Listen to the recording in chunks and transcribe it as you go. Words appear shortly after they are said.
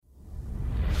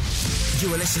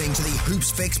You are listening to the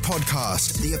Hoops Fix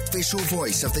podcast, the official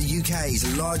voice of the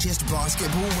UK's largest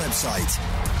basketball website.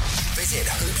 Visit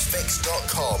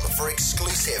hoopsfix.com for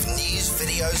exclusive news,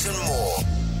 videos and more.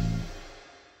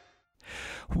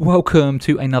 Welcome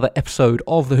to another episode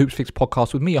of the Hoops Fix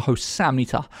podcast with me, your host Sam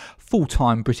Nita,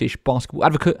 full-time British basketball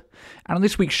advocate. And on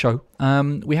this week's show,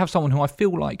 we have someone who I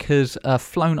feel like has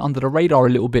flown under the radar a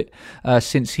little bit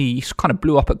since he kind of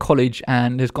blew up at college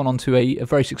and has gone on to a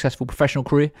very successful professional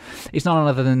career. It's none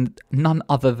other than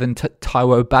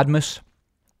Taiwo Badmus.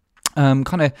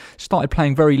 Kind of started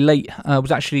playing very late.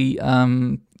 Was actually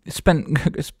spent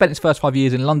his first 5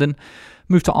 years in London.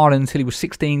 Moved to Ireland until he was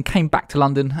 16, came back to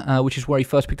London, which is where he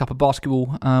first picked up a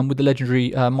basketball with the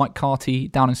legendary Mike Carty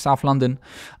down in South London,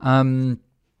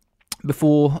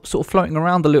 before sort of floating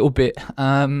around a little bit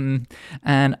and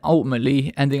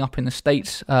ultimately ending up in the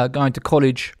States, going to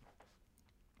college,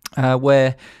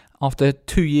 where after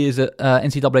 2 years at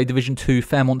NCAA Division II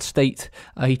Fairmont State,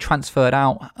 he transferred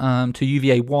out to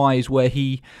UVA Wise, where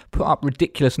he put up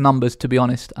ridiculous numbers, to be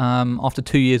honest, after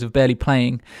 2 years of barely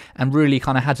playing, and really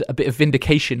kind of had a bit of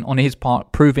vindication on his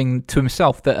part, proving to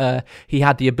himself that he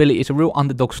had the ability. It's a real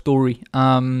underdog story,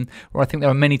 where I think there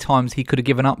are many times he could have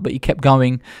given up, but he kept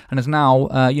going, and has now,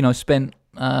 spent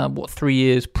 3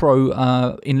 years pro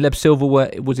in Leb Silver, where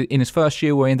it was in his first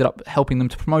year, where he ended up helping them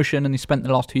to promotion, and he spent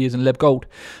the last 2 years in Leb Gold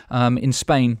in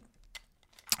Spain.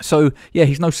 So yeah,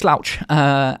 he's no slouch,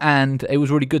 and it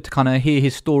was really good to kind of hear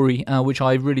his story, which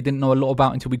I really didn't know a lot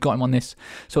about until we got him on this.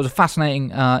 So it was a fascinating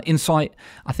insight.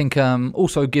 I think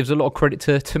also gives a lot of credit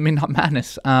to Midnight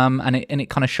Madness, and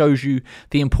it kind of shows you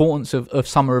the importance of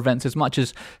summer events. As much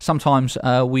as sometimes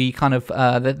we kind of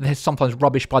there's sometimes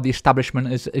rubbish by the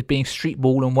establishment as being street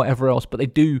ball and whatever else, but they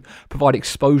do provide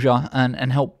exposure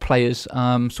and help players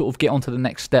sort of get onto the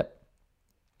next step.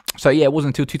 So yeah, it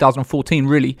wasn't until 2014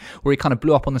 really where he kind of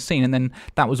blew up on the scene, and then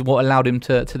that was what allowed him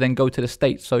to then go to the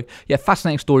States. So yeah,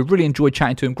 fascinating story. Really enjoyed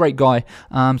chatting to him. Great guy.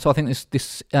 So I think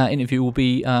this interview will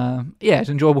be as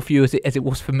enjoyable for you as it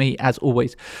was for me, as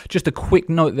always. Just a quick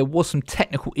note: there was some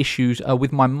technical issues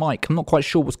with my mic. I'm not quite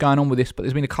sure what's going on with this, but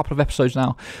there's been a couple of episodes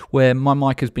now where my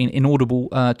mic has been inaudible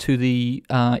to the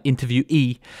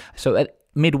interviewee. So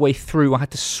midway through, I had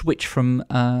to switch from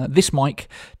this mic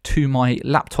to my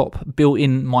laptop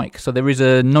built-in mic, so there is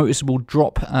a noticeable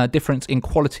drop difference in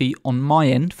quality on my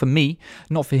end for me,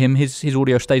 not for him. His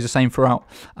audio stays the same throughout.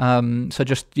 So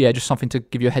just something to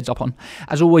give you a heads up on.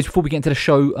 As always, before we get into the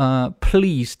show,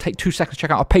 please take 2 seconds to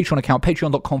check out our Patreon account,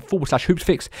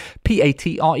 patreon.com/hoopsfix,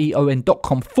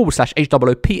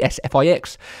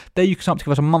 patreon.com/HOOPSFIX. There you can sign up to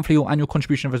give us a monthly or annual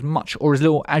contribution of as much or as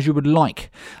little as you would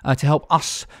like to help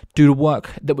us do the work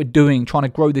that we're doing, trying to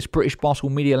grow this British basketball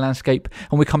media landscape,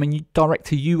 and we're coming direct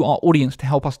to you, our audience, to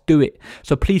help us do it.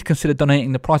 So please consider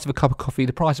donating the price of a cup of coffee,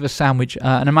 the price of a sandwich,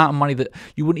 an amount of money that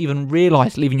you wouldn't even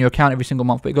realise leaving your account every single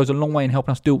month, but it goes a long way in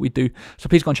helping us do what we do. So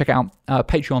please go and check it out,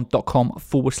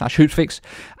 patreon.com/hoopsfix.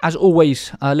 As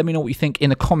always, let me know what you think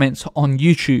in the comments on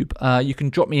YouTube. You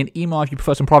can drop me an email if you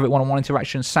prefer some private one-on-one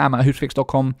interaction,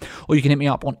 sam@hoopsfix.com, or you can hit me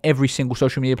up on every single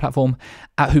social media platform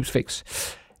at hoopsfix.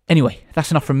 Anyway,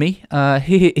 that's enough from me.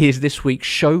 Here is this week's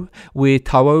show with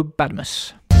Taiwo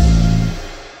Badmus.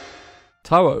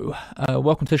 Taiwo,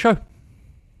 welcome to the show.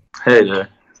 Hey there.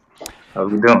 How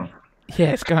we doing?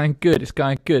 Yeah, it's going good.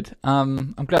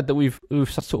 I'm glad that we've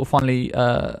sort of finally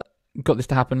got this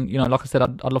to happen. You know, like I said,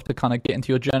 I'd love to kind of get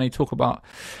into your journey, talk about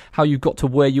how you got to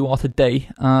where you are today.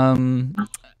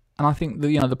 And I think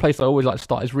the place I always like to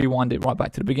start is rewind it right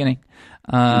back to the beginning.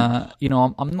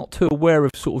 I'm not too aware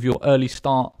of sort of your early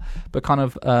start, but kind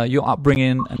of your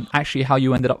upbringing and actually how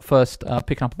you ended up first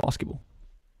picking up a basketball.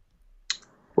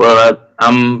 Well,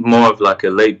 I'm more of like a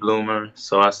late bloomer,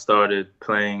 so I started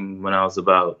playing when I was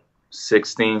about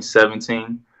 16,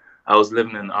 17. I was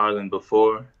living in Ireland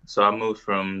before, so I moved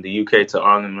from the UK to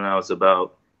Ireland when I was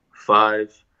about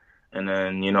 5. And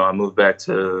then, I moved back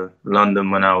to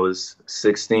London when I was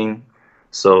 16.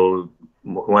 So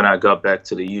when I got back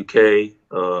to the UK,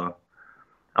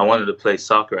 I wanted to play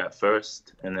soccer at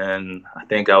first. And then I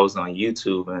think I was on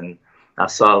YouTube and I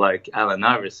saw like Allen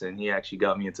Iverson. He actually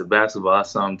got me into basketball. I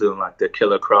saw him doing like the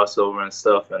killer crossover and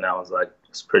stuff. And I was like,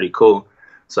 it's pretty cool.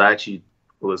 So I actually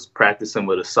was practicing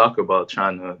with a soccer ball,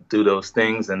 trying to do those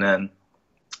things. And then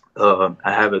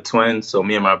I have a twin. So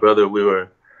me and my brother, we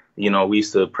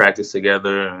used to practice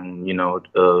together and,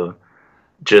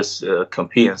 just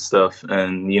compete and stuff.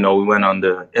 And, we went on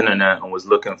the internet and was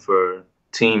looking for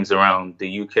teams around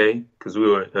the UK because we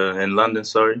were in London,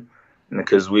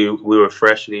 because we were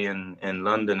freshly in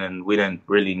London and we didn't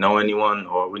really know anyone,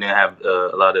 or we didn't have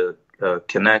a lot of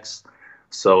connects.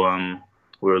 So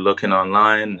we were looking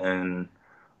online, and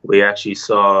we actually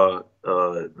saw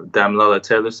Damlala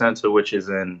Taylor Center, which is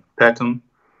in Peckham.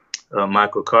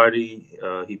 Michael Carty,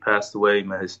 he passed away.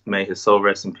 May his soul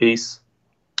rest in peace.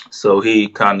 So he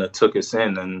kind of took us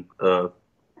in and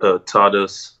taught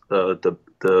us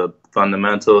the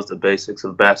fundamentals, the basics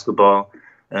of basketball,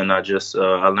 and I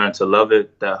learned to love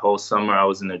it. That whole summer, I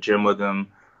was in the gym with him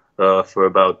for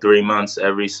about 3 months,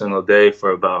 every single day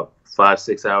for about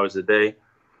 5-6 hours a day,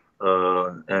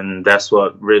 and that's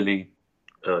what really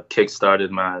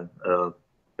kick-started my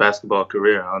basketball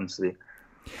career, honestly.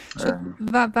 So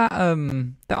that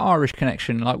Irish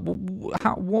connection, like,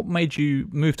 what made you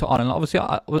move to Ireland? Like, obviously,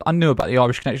 I knew about the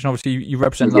Irish connection. Obviously, you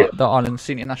represent the Ireland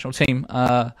senior national team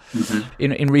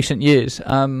in recent years.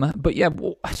 But yeah,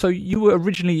 so you were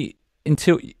originally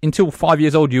until 5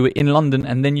 years old, you were in London,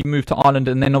 and then you moved to Ireland,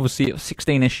 and then obviously at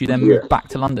 16ish, you then moved back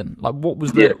to London. Like, what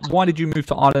was why did you move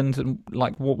to Ireland, and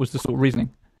like, what was the sort of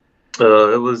reasoning?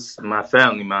 It was my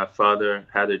family. My father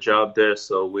had a job there,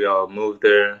 so we all moved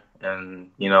there. And,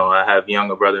 I have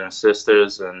younger brother and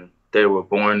sisters, and they were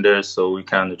born there. So we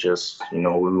kind of just,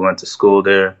 we went to school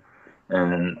there,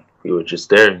 and we were just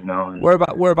there, And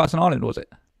Whereabouts in Ireland was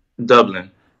it?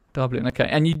 Dublin. Dublin, okay.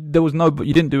 And you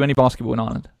didn't do any basketball in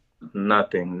Ireland?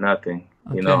 Nothing. Okay.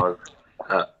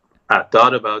 I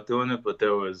thought about doing it, but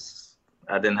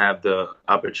I didn't have the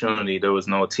opportunity. There was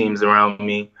no teams around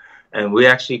me. And we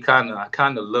actually I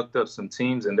kind of looked up some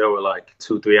teams, and they were like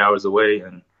 2-3 hours away,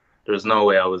 and there's no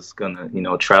way I was gonna,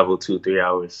 travel 2-3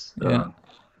 hours.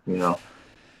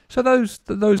 So those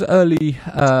early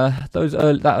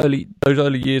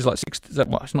years, like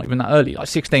it's not even that early, like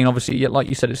 16. Obviously, like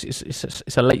you said,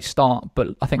 it's a late start, but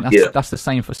I think that's the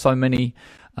same for so many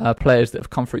players that have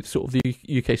come through sort of the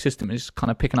UK system, is kind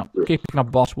of picking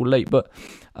up basketball late. But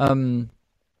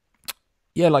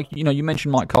like you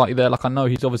mentioned Mike Carty there. Like, I know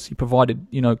he's obviously provided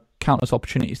countless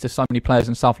opportunities to so many players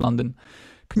in South London.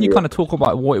 Can you kind of talk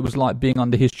about what it was like being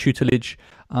under his tutelage?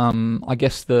 I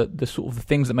guess the sort of the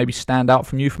things that maybe stand out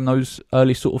from you from those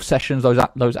early sort of sessions,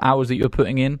 those hours that you were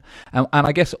putting in, and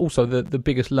I guess also the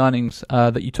biggest learnings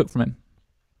that you took from him.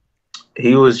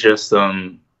 He was just,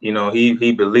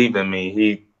 he believed in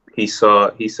me. He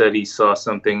said he saw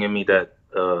something in me that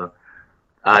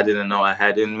I didn't know I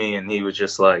had in me, and he was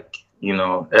just like,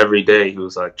 every day he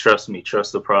was like, trust me,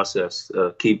 trust the process,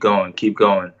 keep going.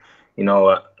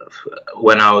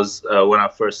 When I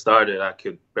first started, I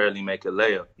could barely make a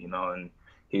layup, and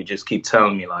he would just keep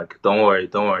telling me, like, don't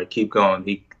worry, keep going.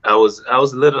 I was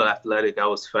a little athletic. I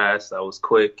was fast. I was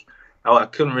quick. I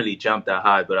couldn't really jump that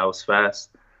high, but I was fast.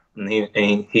 And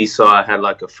he saw I had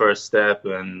like a first step,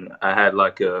 and I had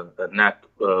like a knack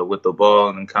with the ball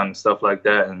and kind of stuff like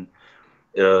that. And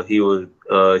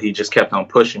he just kept on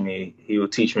pushing me. He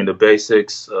would teach me the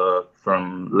basics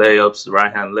from layups,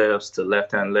 right-hand layups to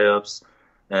left-hand layups.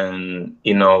 And,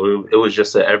 it was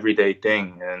just an everyday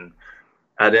thing. And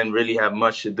I didn't really have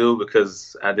much to do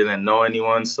because I didn't know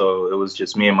anyone. So it was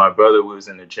just me and my brother. We was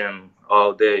in the gym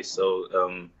all day. So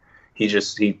he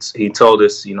told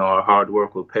us, our hard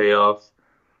work will pay off.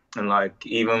 And like,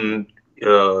 even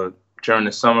during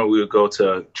the summer, we would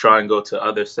try and go to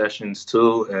other sessions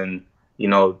too. And,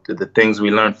 the things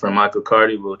we learned from Michael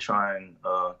Carty, we'll try and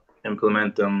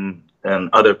implement them in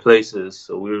other places.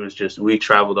 So we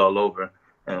traveled all over.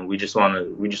 And we just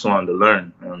wanted to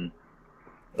learn. And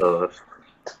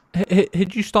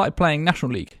had you started playing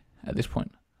National League at this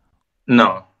point?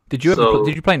 No. Did you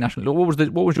play National League?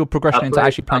 What was your progression into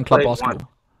actually playing club basketball?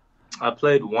 I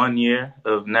played 1 year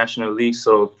of National League.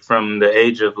 So from the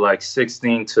age of like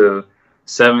 16 to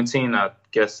 17, I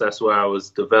guess that's where I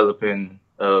was developing,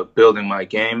 building my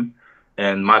game.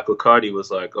 And Michael Carty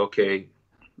was like, okay,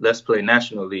 let's play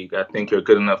National League. I think you're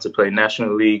good enough to play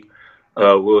National League.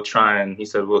 He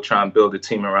said we'll try and build a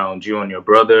team around you and your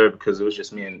brother, because it was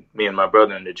just me and my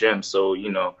brother in the gym. So,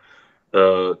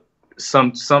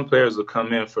 some players would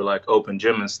come in for like open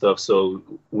gym and stuff. So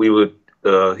he would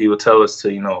tell us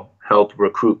to, help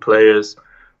recruit players.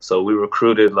 So we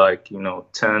recruited like,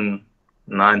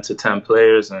 9 to 10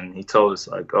 players. And he told us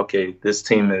like, okay, this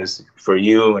team is for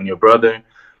you and your brother,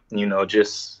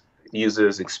 just use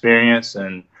his experience.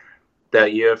 And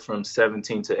that year from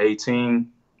 17 to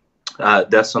 18,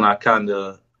 that's when I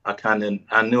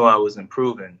knew I was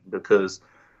improving, because,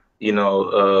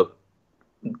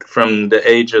 from the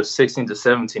age of 16 to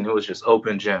 17, it was just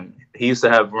open gym. He used to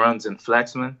have runs in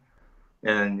Flaxman,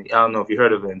 and I don't know if you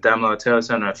heard of it, in Damlala Taylor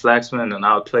Center in Flaxman, and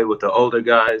I would play with the older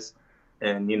guys,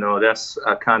 and that's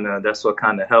what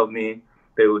kind of helped me.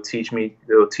 They would teach me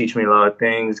a lot of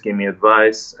things, give me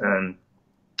advice, and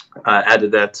I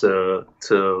added that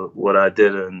to what I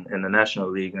did in the National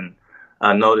League, and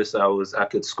I noticed I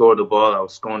could score the ball. I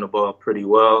was scoring the ball pretty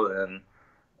well, and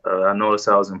I noticed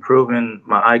I was improving.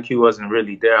 My IQ wasn't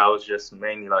really there. I was just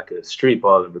mainly like a street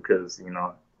baller because,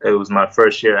 it was my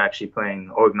first year actually playing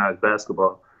organized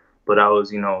basketball. But I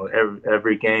was,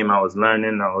 every game I was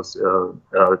learning. I was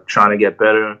trying to get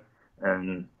better,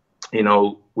 and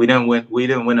we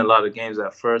didn't win a lot of games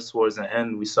at first. Towards the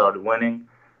end, we started winning,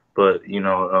 but it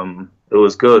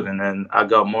was good. And then I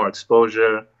got more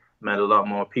exposure, met a lot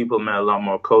more people, met a lot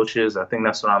more coaches. I think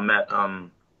that's when I met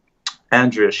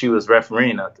Andrea. She was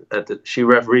refereeing she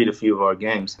refereed a few of our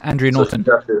games. Andrea Norton.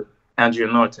 Andrea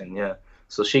Norton, yeah.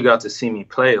 So she got to see me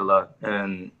play a lot,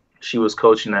 and she was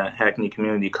coaching at Hackney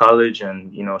Community College,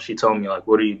 and she told me like,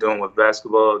 "What are you doing with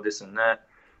basketball? This and that."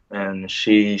 And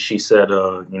she said,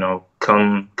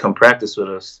 come practice with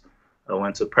us. I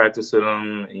went to practice with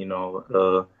them.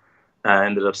 I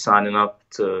ended up signing up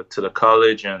to the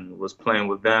college and was playing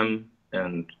with them,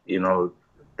 and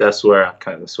that's where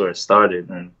it started.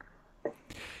 And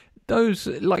those,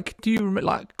 like, do you remember,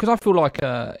 like, because I feel like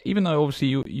even though obviously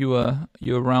you were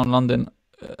around London,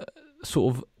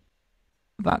 sort of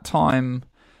that time,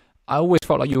 I always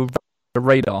felt like you were the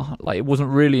radar. Like, it wasn't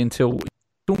really until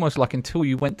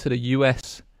you went to the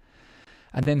US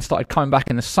and then started coming back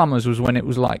in the summers was when it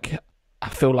was like, I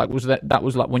feel like that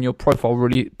was like when your profile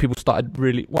really, people started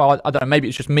really, well, I don't know, maybe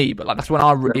it's just me, but like that's when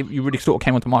you really sort of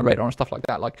came onto my radar and stuff like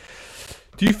that. Like,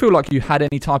 do you feel like you had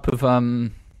any type of I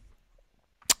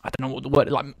don't know what the word,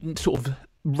 like, sort of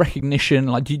recognition?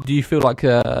 Like, do you feel like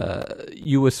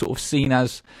you were sort of seen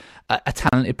as a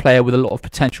talented player with a lot of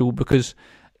potential? Because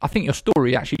I think your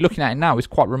story, actually looking at it now, is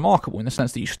quite remarkable in the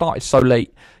sense that you started so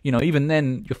late. Even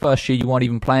then, your first year, you weren't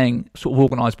even playing sort of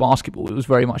organised basketball. It was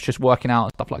very much just working out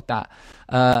and stuff like that.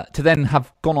 To then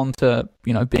have gone on to,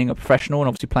 being a professional and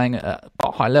obviously playing at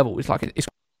a high level, it's like,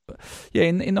 yeah,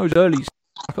 in those early,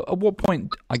 at what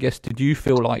point, I guess, did you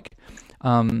feel like,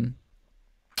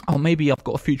 oh, maybe I've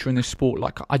got a future in this sport.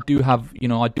 Like, I do have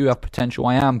potential.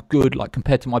 I am good, like,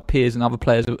 compared to my peers and other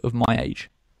players of my age.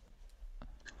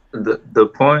 The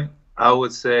point, I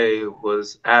would say,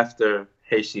 was after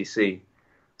HCC.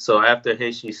 So after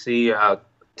HCC, I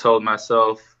told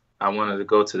myself I wanted to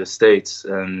go to the States,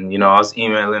 and I was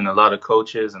emailing a lot of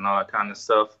coaches and all that kind of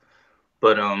stuff.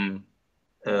 But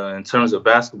in terms of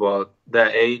basketball,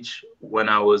 that age, when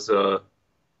I would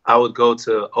go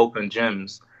to open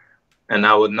gyms, and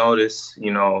I would notice,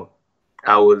 it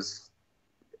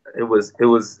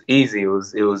was easy. It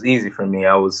was easy for me.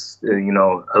 I was,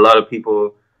 a lot of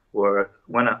people were,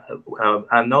 when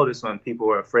I noticed when people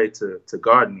were afraid to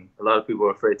guard me. A lot of people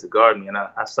were afraid to guard me, and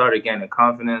I started gaining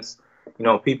confidence.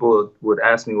 People would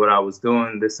ask me what I was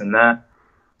doing, this and that,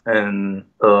 and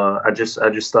I just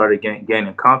started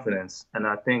gaining confidence. And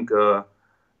I think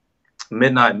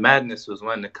Midnight Madness was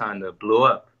when it kind of blew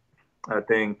up. I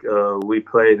think we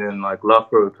played in like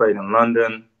Loughborough, we played in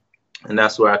London, and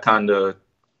that's where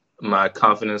my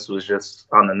confidence was just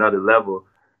on another level.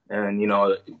 And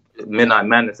Midnight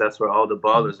Madness, that's where all the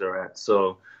ballers are at.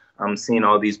 So I'm seeing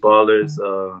all these ballers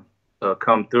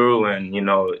come through, and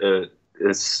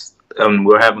it's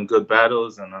we're having good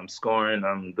battles, and I'm scoring,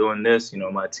 I'm doing this.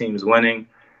 My team's winning,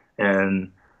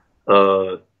 and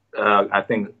I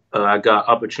think I got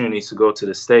opportunities to go to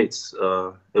the States.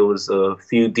 It was a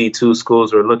few D2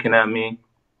 schools were looking at me,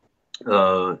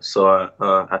 so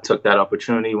I took that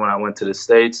opportunity when I went to the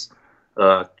States.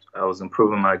 I was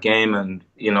improving my game, and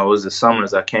it was the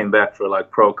summers I came back for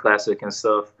like Pro Classic and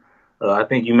stuff. I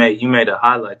think you made a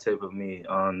highlight tape of me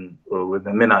with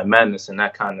the Midnight Madness, and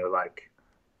that kind of like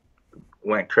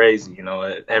went crazy.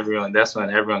 That's when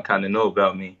everyone kind of knew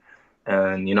about me,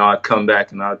 and I'd come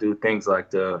back and I'd do things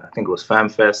like I think it was Fam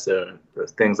Fest or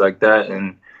things like that,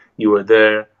 and you were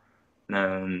there,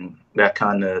 and that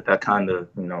kind of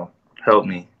helped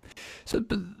me.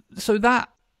 So that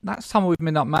summer with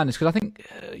Midnight Madness, because I think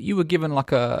you were given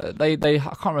like they I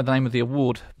can't remember the name of the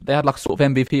award. They had like a sort of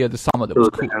MVP of the summer that was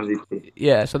cool. MVP.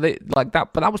 Yeah, so they like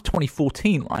that, but that was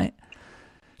 2014, right?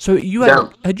 So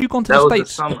had you gone to the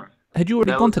States? That was the summer. Had you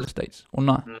already gone to the States or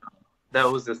not? No, that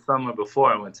was the summer before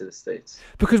I went to the States.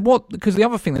 Because the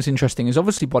other thing that's interesting is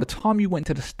obviously by the time you went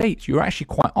to the States, you were actually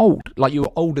quite old. Like you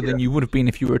were older than you would have been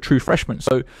if you were a true freshman.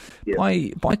 So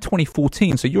by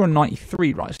 2014, so you're a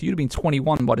 93, right? So you'd have been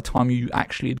 21 by the time you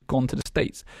actually had gone to the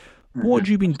States. Mm-hmm. What had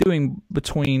you been doing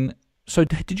between? So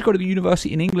did you go to the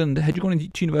university in England? Had you gone to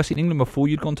university in England before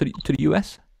you'd gone to the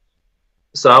US?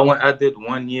 So I did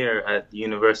 1 year at the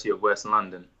University of West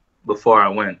London before I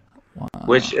went. Wow.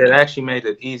 Which it actually made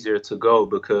it easier to go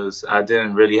because I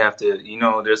didn't really have to,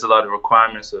 there's a lot of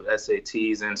requirements of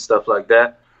SATs and stuff like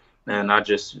that. And I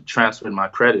just transferred my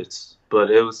credits but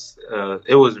it was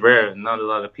rare. Not a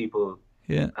lot of people.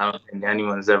 Yeah. I don't think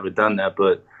anyone's ever done that.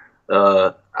 But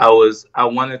I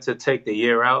wanted to take the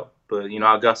year out, but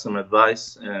I got some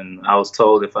advice, and I was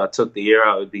told if I took the year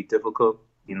out, it'd be difficult.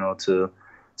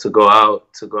 To go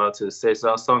out to the States. So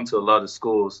I was talking to a lot of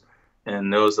schools,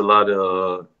 and there was a lot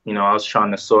of I was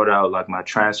trying to sort out like my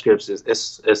transcripts.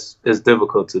 It's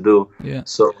difficult to do. Yeah.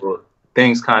 So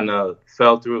things kind of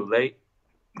fell through late,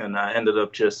 and I ended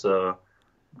up just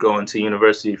going to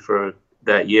university for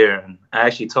that year. And I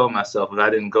actually told myself if I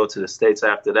didn't go to the States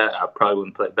after that, I probably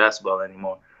wouldn't play basketball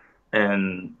anymore.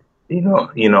 And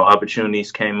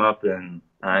opportunities came up, and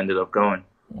I ended up going.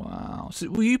 Wow. So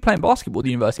were you playing basketball at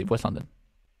the University of West London?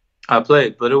 I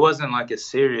played, but it wasn't like a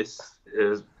serious.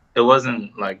 It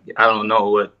wasn't like, I don't know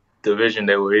what division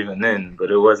they were even in, but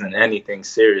it wasn't anything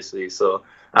seriously. So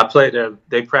I played there.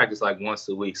 They practiced like once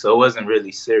a week, so it wasn't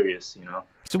really serious.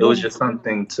 So it was just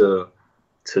something to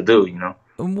do.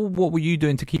 And what were you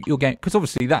doing to keep your game? Because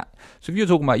obviously that. So if you're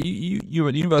talking about you were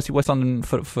at the University of West London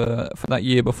for that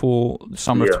year before the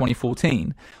summer of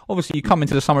 2014. Obviously you come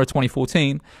into the summer of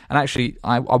 2014, and actually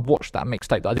I watched that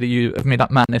mixtape that I did of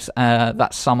Midnight Madness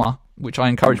that summer, which I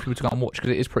encourage people to go and watch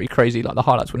because it is pretty crazy. Like the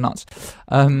highlights were nuts.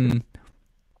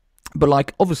 But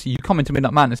like obviously you come into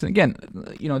Midnight Madness, and again,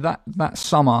 that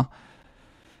summer.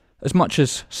 As much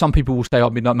as some people will say,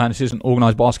 Midnight Madness isn't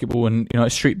organised basketball and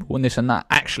it's street ball and this and that,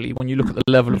 actually, when you look at the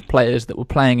level of players that were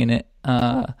playing in it,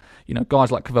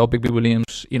 guys like Cavell Bigby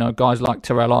Williams, guys like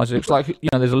Terrell Isaacs,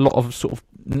 there's a lot of sort of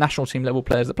national team level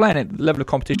players that play in it. The level of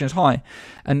competition is high,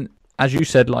 and as you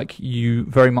said, like you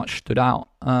very much stood out.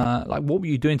 Like what were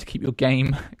you doing to keep your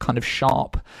game kind of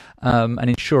sharp and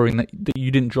ensuring that you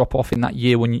didn't drop off in that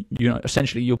year when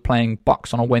essentially you're playing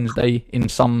Bucks on a Wednesday in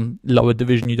some lower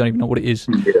division you don't even know what it is,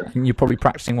 and you're probably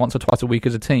practicing once or twice a week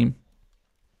as a team?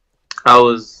 I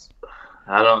was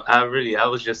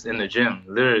just in the gym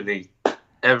literally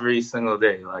every single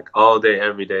day, like all day,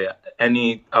 every day.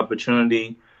 Any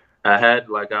opportunity I had,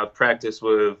 like I practice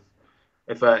with.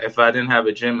 If I didn't have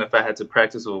a gym, if I had to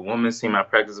practice with a women's team, I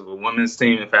practiced with a women's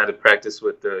team. If I had to practice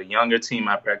with the younger team,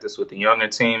 I practiced with the younger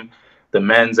team. The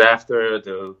men's after,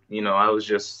 I was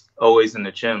just always in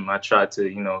the gym. I tried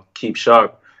to, keep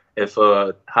sharp. If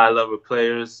high-level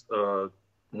players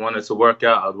wanted to work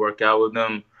out, I'd work out with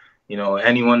them.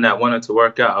 Anyone that wanted to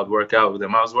work out, I'd work out with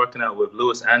them. I was working out with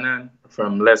Louis Annan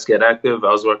from Let's Get Active.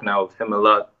 I was working out with him a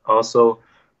lot also.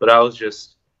 But I was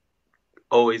just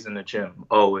always in the gym,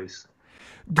 always.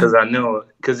 Because I knew,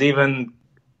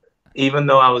 even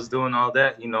though I was doing all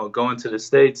that, going to the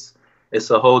States, it's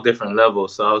a whole different level.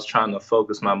 So I was trying to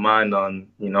focus my mind on,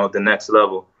 the next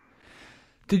level.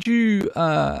 Did you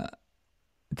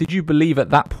believe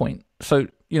at that point? So,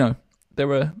 there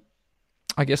were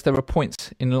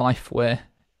points in life where,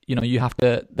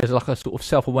 there's like a sort of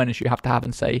self-awareness you have to have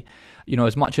and say,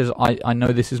 as much as I know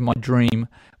this is my dream,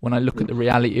 when I look at the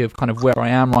reality of kind of where I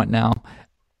am right now,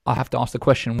 I have to ask the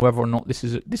question whether or not this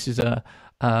is a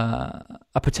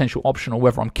potential option or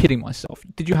whether I'm kidding myself.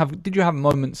 Did you have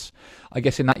moments, I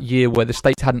guess, in that year where the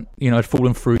States hadn't had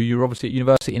fallen through? You were obviously at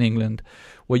university in England,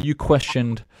 where you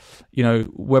questioned,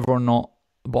 whether or not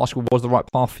basketball was the right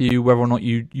path for you, whether or not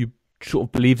you sort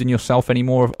of believed in yourself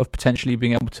anymore of potentially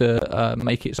being able to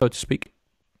make it, so to speak?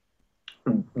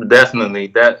 Definitely,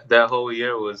 that whole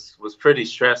year was pretty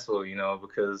stressful,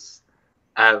 because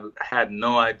I had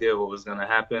no idea what was going to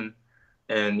happen.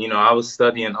 And, I was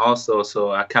studying also,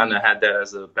 so I kind of had that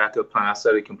as a backup plan. I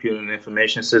studied computer and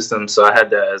information systems, so I had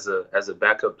that as a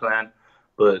backup plan.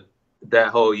 But that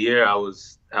whole year, I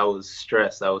was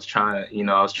stressed. I was trying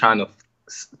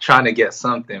to get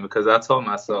something, because I told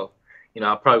myself,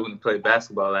 I probably wouldn't play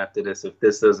basketball after this if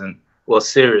this doesn't,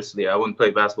 seriously, I wouldn't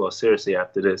play basketball seriously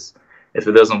after this if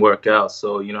it doesn't work out.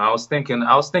 So, I was thinking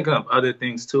of other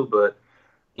things too, but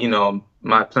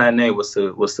my plan A was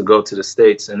to go to the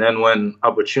States. And then when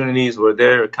opportunities were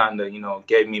there, it kind of,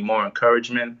 gave me more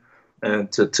encouragement and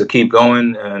to keep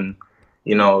going. And,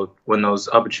 when those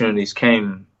opportunities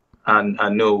came, I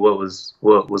knew what was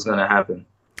going to happen.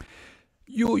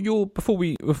 Your before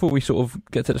we sort of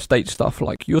get to the States stuff,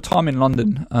 like your time in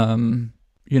London,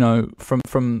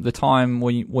 from the time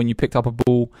when you picked up a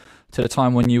ball to the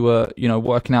time when you were,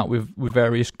 working out with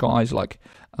various guys, like,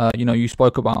 you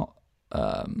spoke about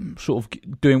sort of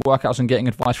doing workouts and getting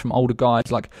advice from older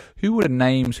guys. Like, who were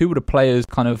the players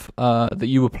kind of that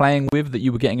you were playing with, that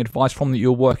you were getting advice from, that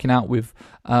you were working out with,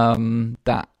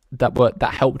 that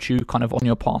helped you kind of on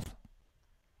your path?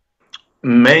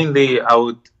 Mainly,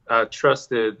 I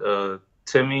trusted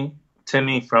Timmy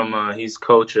from he's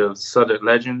coach of Southern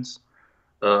Legends.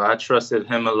 I trusted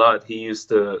him a lot. He used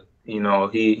to,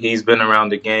 he's been around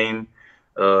the game.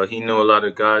 He knew a lot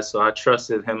of guys, so I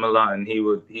trusted him a lot, and he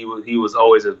was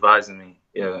always advising me.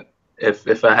 Yeah,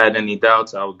 if I had any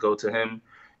doubts, I would go to him.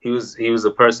 He was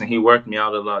a person. He worked me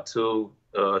out a lot too.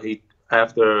 He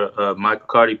After Michael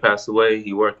Carty passed away,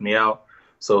 he worked me out,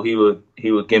 so he would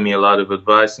give me a lot of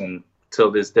advice, and till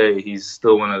this day, he's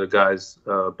still one of the guys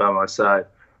by my side,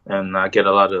 and I get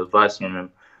a lot of advice from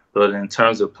him. But in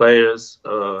terms of players,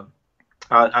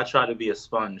 I try to be a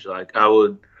sponge. Like I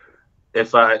would.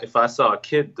 If I saw a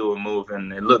kid do a move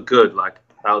and it looked good, like,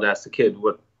 how that's the kid,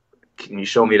 what can you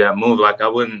show me that move? Like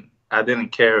I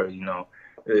didn't care,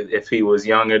 if he was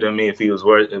younger than me, if he was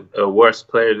a worse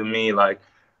player than me. Like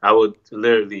I would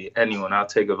literally anyone. I'll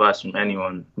take advice from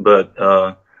anyone. But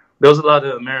there was a lot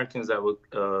of Americans that would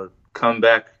come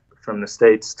back from the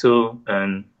States too,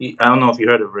 and I don't know if you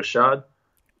heard of Rashad.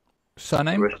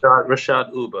 Surname?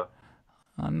 Rashad Uba.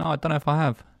 No, I don't know if I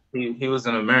have. He was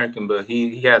an American, but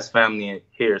he has family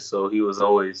here, so he was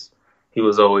always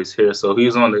here. So he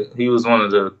was one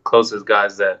of the closest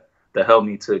guys that helped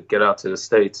me to get out to the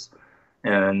States,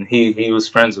 and he was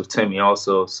friends with Timmy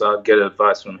also. So I'd get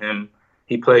advice from him.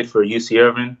 He played for UC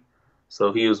Irvine,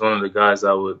 so he was one of the guys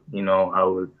I would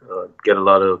get a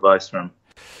lot of advice from.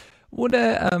 Would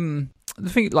the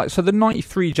thing, like, so the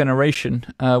 '93 generation,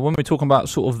 when we're talking about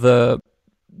sort of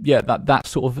that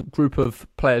sort of group of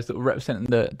players that were representing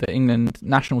the England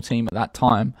national team at that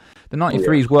time, the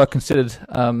 '93s were considered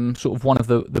sort of one of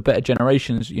the better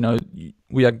generations.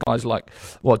 We had guys like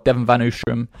Devon Van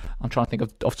Oostrum. I'm trying to think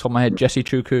of off the top of my head, Jesse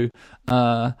Chuku.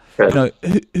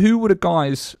 Who were the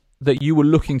guys that you were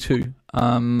looking to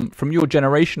from your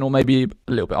generation, or maybe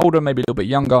a little bit older, maybe a little bit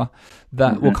younger,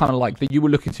 that were kind of like that you were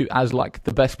looking to as like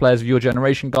the best players of your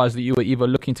generation, guys that you were either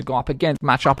looking to go up against,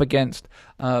 match up against,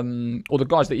 or the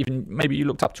guys that even maybe you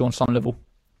looked up to on some level?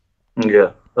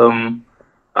 Yeah,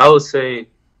 I would say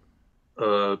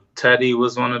Teddy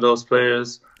was one of those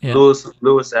players. Yeah.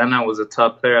 Lewis Anna was a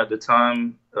top player at the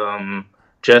time.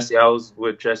 Jesse, I was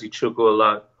with Jesse Chuku a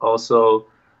lot. Also,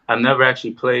 I never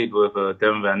actually played with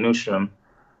Devon Van Oostrum,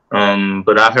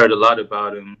 but I heard a lot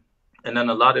about him. And then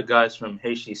a lot of guys from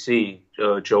HTC,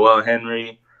 Joel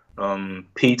Henry,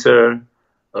 Peter,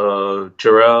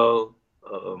 Jarrell,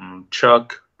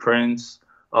 Chuck, Prince,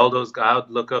 all those guys. I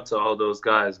would look up to all those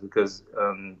guys because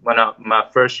my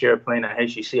first year playing at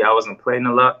HTC, I wasn't playing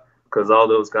a lot because all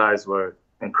those guys were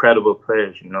incredible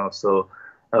players, So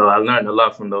I learned a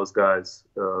lot from those guys.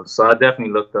 So I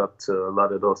definitely looked up to a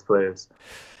lot of those players.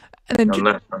 And then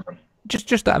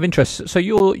just out of interest, so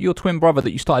your twin brother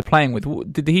that you started playing with,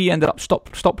 did he end up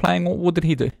stop playing? What did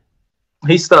he do?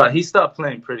 He stopped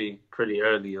playing pretty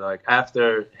early. Like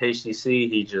after HTC,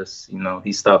 he just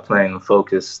he stopped playing and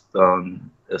focused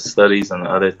on studies and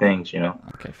other things.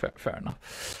 Okay, fair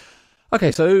enough.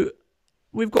 Okay, so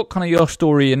we've got kind of your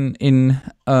story in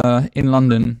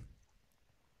London.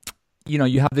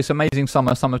 You have this amazing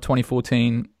summer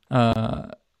 2014.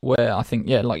 Where I think,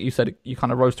 like you said, you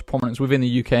kind of rose to prominence within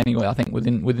the UK anyway. I think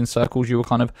within circles, you were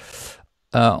kind of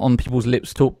on people's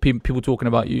lips, people talking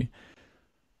about you.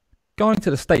 Going to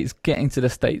the States, getting to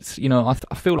the States,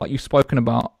 I feel like you've spoken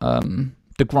about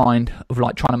the grind of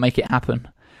like trying to make it happen.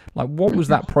 Like, what was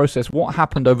that process? What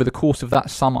happened over the course of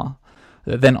that summer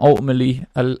that then ultimately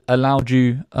allowed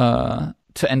you to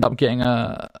end up getting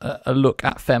a look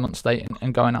at Fairmont State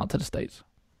and going out to the States?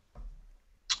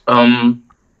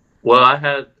 Well,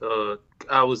 I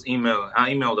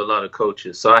emailed a lot of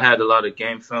coaches. So I had a lot of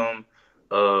game film.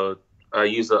 I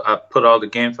put all the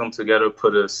game film together,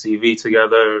 put a CV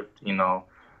together,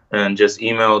 and just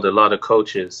emailed a lot of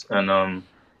coaches. And,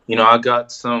 I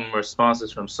got some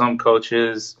responses from some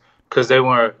coaches because they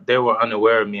were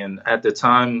unaware of me. And at the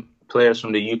time, players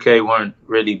from the UK weren't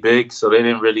really big, so they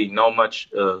didn't really know much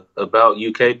about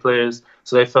UK players.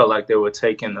 So they felt like they were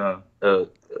taking a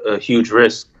huge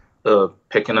risk.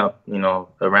 Picking up,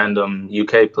 a random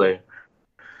UK player.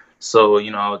 So,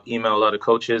 I would email a lot of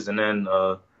coaches, and then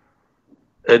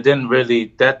that didn't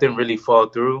really fall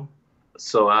through.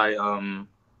 So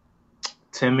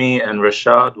Timmy and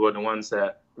Rashad were the ones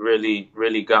that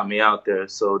really got me out there.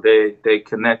 So they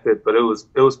connected, but it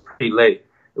was pretty late.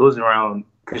 It was around,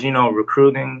 because,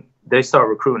 recruiting, they start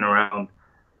recruiting around,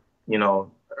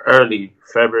 early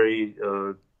February,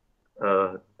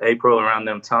 April, around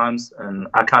them times, and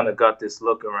I kind of got this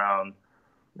look around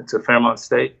to Fairmont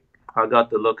State. I got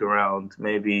the look around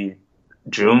maybe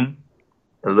June,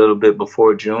 a little bit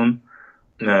before June,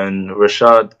 and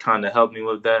Rashad kind of helped me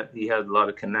with that. He had a lot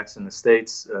of connects in the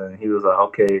States, and he was like,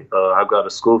 "Okay, I've got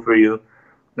a school for you.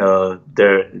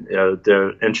 They're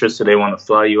interested. They want to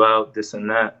fly you out, this and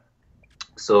that."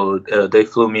 So they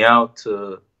flew me out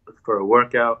for a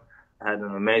workout. had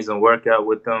an amazing workout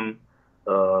with them.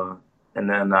 And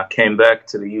then I came back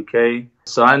to the UK.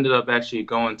 So I ended up actually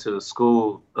going to the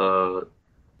school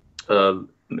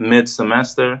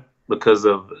mid-semester because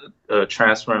of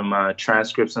transferring my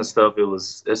transcripts and stuff.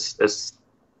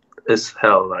 It's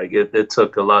hell. Like it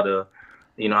took a lot of,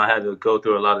 I had to go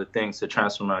through a lot of things to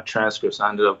transfer my transcripts. I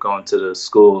ended up going to the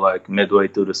school like midway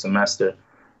through the semester,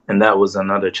 and that was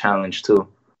another challenge too.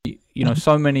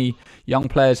 So many young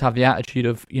players have the attitude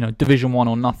of, Division 1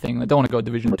 or nothing. They don't want to go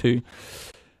Division 2.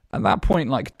 At that point,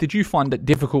 like, did you find it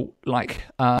difficult, like,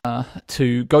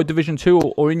 to go Division 2,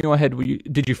 or in your head,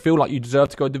 did you feel like you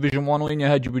deserved to go Division 1, or in your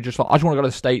head you were just like, I just want to go to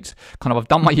the States, kind of, I've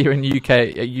done my year in the UK,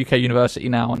 at UK university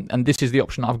now, and this is the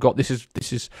option I've got, this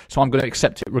is, so I'm going to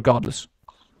accept it regardless?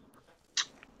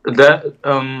 That,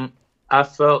 I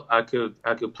felt I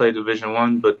could play Division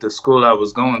 1, but the school I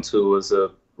was going to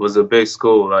was a big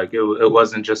school. Like, it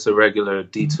wasn't just a regular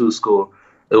D2 school.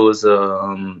 It was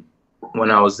when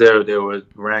I was there, they were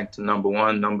ranked number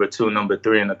 1, number 2, number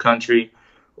 3 in the country.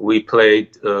 We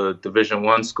played Division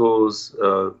 1 schools,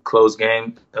 closed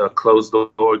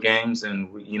door games,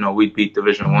 and we beat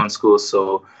Division 1 schools.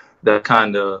 So that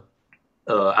kind of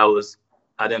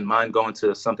I didn't mind going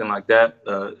to something like that,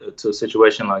 to a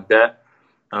situation like that,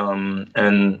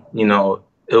 and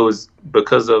it was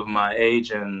because of my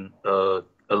age and a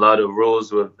lot of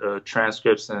rules with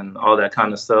transcripts and all that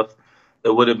kind of stuff. It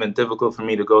would have been difficult for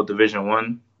me to go Division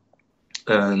 1,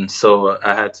 and so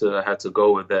I had to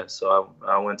go with that. So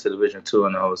I went to Division 2,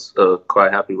 and I was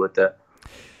quite happy with that.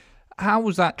 How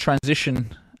was that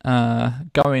transition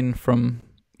going from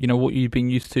what you've been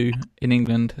used to in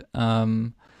England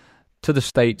to the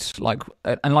States? Like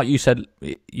you said,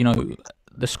 the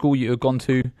school you had gone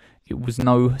to, it was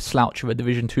no slouch of a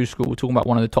Division 2 school. We're talking about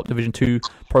one of the top Division 2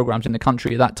 programs in the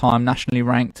country at that time, nationally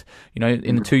ranked.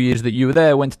 In the 2 years that you were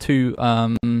there, went to 2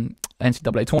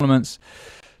 NCAA tournaments.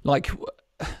 Like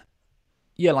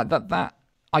that.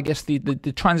 I guess the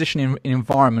transition in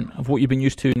environment of what you've been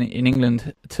used to in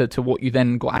England to what you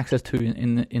then got access to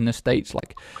in the States.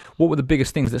 Like, what were the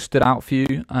biggest things that stood out for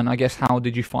you? And I guess, how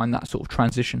did you find that sort of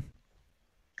transition?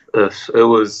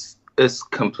 It's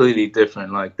completely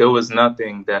different. Like, there was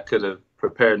nothing that could have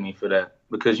prepared me for that,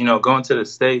 because going to the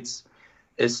States,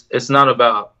 it's not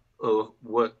about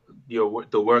what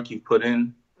the work you put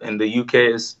in the UK.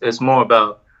 It's more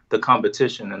about the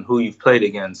competition and who you've played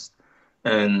against.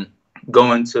 And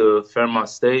going to Fairmont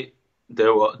State,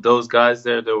 there were those guys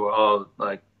there. They were all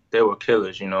like, they were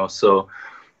killers, So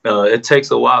it takes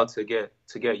a while to get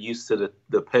used to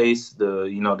the pace,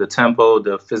 the tempo,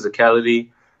 the physicality,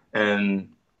 and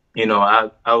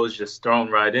I was just thrown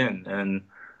right in. And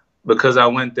because I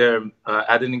went there,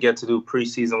 I didn't get to do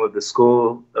preseason with the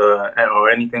school or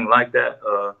anything like that.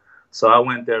 So I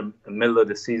went there in the middle of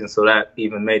the season, so that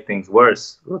even made things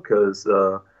worse, because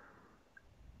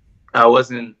I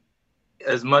wasn't,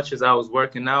 as much as I was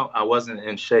working out, I wasn't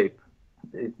in shape,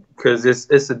 because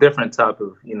it's a different type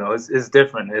of, it's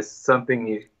different. It's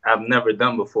something I've never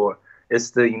done before.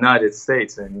 It's the United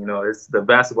States, and it's the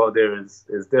basketball there is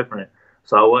different.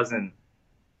 So I wasn't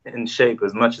in shape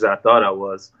as much as I thought I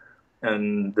was.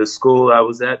 And the school I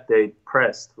was at, they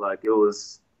pressed. Like, it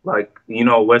was like,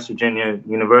 West Virginia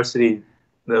University,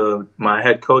 my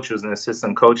head coach was an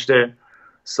assistant coach there.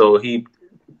 So he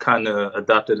kind of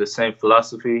adopted the same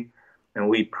philosophy, and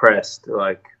we pressed.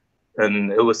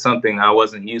 And it was something I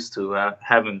wasn't used to. I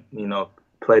haven't,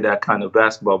 played that kind of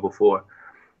basketball before.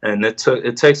 And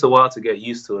it takes a while to get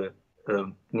used to it.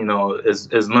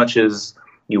 As much as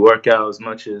you work out, as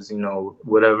much as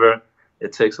whatever,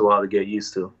 it takes a while to get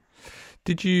used to.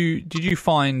 Did you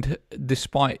find,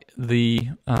 despite the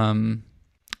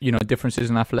differences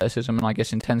in athleticism and I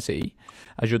guess intensity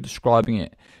as you're describing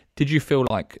it, did you feel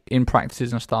like in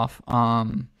practices and stuff,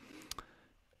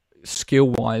 skill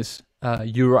wise,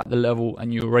 you were at the level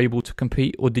and you were able to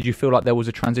compete, or did you feel like there was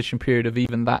a transition period of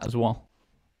even that as well?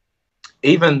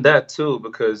 Even that too,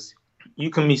 because you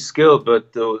can be skilled,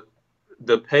 but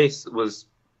the pace was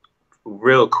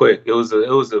real quick. It was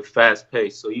a fast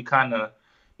pace. So you kind of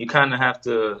have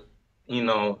to,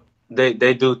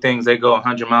 they do things. They go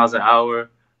 100 miles an hour,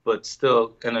 but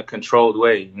still in a controlled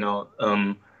way.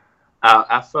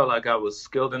 I felt like I was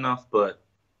skilled enough, but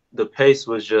the pace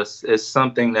was it's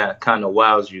something that kind of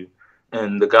wows you.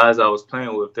 And the guys I was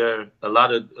playing with, a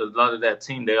lot of that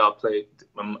team, they all play.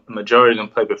 A majority of them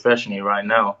play professionally right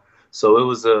now. So it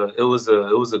was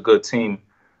a good team.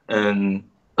 And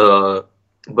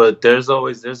but there's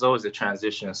always a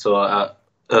transition. So I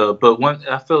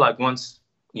feel like once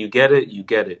you get it,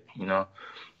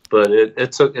 But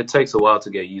it takes a while to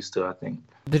get used to, I think.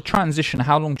 The transition,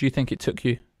 how long do you think it took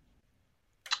you?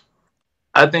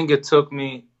 I think it took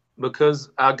me, because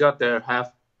I got there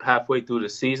halfway through the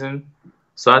season,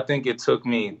 so I think it took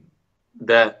me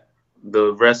that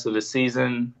the rest of the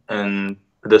season and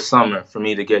the summer for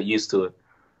me to get used to it.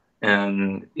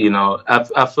 And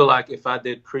I feel like if I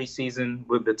did preseason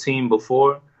with the team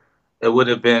before, it would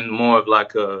have been more of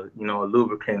like a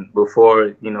lubricant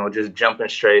before just jumping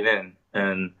straight in.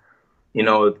 And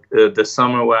the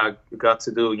summer where I got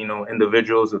to do,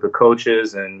 individuals with the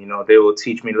coaches, and, they will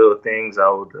teach me little things. I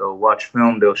would watch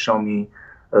film. They'll show me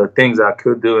things I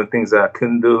could do and things that I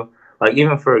couldn't do. Like,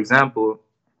 even, for example,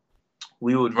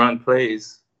 we would run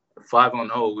plays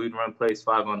 5-on-0. We'd run plays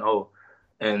 5-on-0.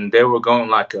 And they were going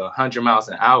like 100 miles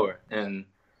an hour. And,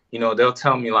 they'll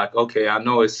tell me like, okay, I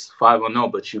know it's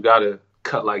 5-on-0, but you got to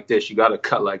cut like this. You got to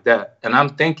cut like that. And I'm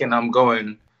thinking I'm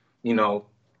going,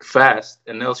 fast,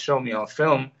 and they'll show me on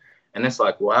film, and it's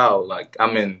like, wow, like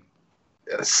I'm in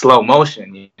slow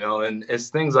motion, and it's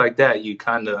things like that. You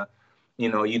kind of,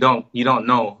 you don't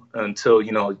know until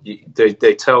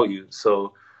they tell you.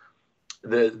 So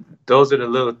those are the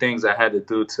little things I had to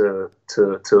do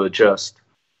to adjust.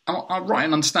 I'm right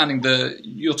in understanding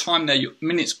your time there, your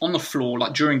minutes on the floor,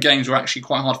 like during games, were actually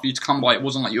quite hard for you to come by. It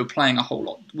wasn't like you were playing a whole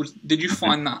lot. Did you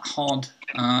find that hard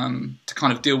to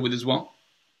kind of deal with as well?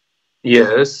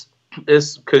 Yeah, it's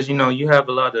because, you have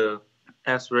a lot of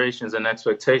aspirations and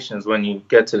expectations when you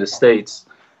get to the States,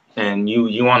 and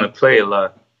you want to play a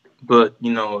lot. But,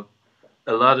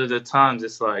 a lot of the times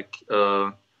it's like,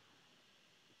 I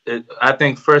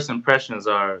think first impressions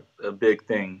are a big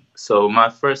thing. So my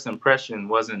first impression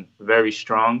wasn't very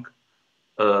strong.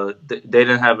 They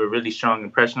didn't have a really strong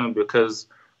impression of me because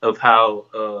of how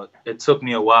it took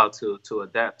me a while to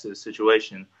adapt to the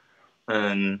situation.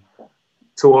 And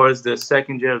towards the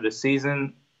second year of the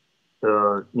season, they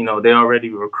already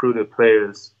recruited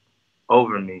players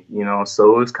over me,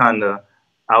 so it was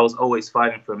I was always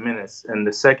fighting for minutes. And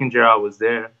the second year I was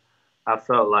there, I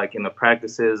felt like in the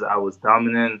practices I was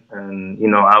dominant, and,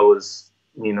 I was,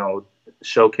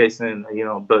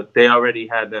 showcasing, but they already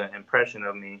had the impression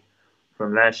of me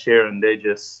from last year, and they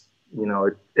just,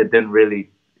 it didn't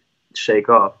really shake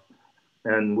off.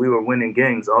 And we were winning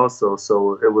games also,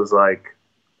 so it was like,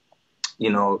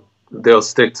 they'll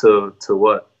stick to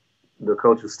what the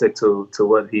coach will stick to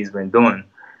what he's been doing.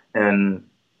 And,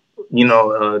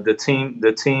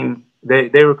 the team,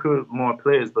 they recruited more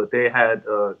players, but they had,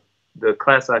 the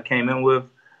class I came in with,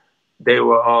 they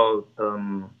were all,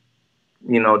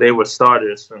 they were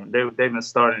starters. They've been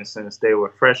starting since they were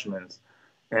freshmen,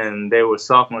 and they were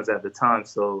sophomores at the time.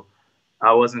 So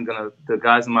I wasn't the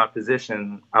guys in my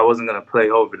position, I wasn't gonna play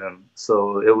over them.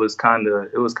 So it was kind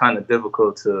of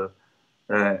difficult to.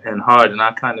 And hard, and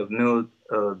I kind of knew,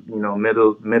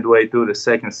 midway through the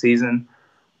second season,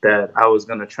 that I was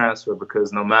going to transfer,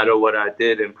 because no matter what I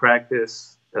did in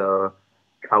practice, I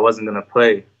wasn't going to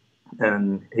play,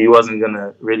 and he wasn't going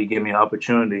to really give me an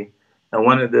opportunity. And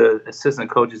one of the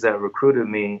assistant coaches that recruited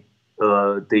me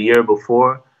the year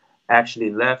before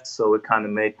actually left, so it kind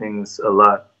of made things a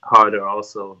lot harder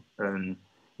also. And,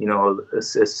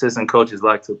 assistant coaches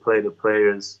like to play the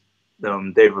players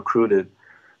they recruited.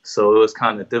 So it was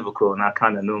kind of difficult, and I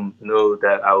kind of knew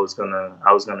that I was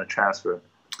gonna transfer. I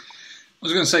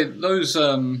was going to say those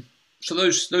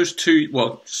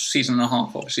 2 season and a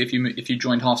half, obviously if you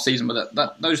joined half season, but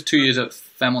those 2 years at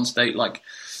Fairmont State, like,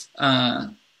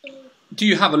 do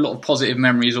you have a lot of positive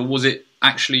memories, or was it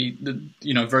actually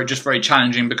very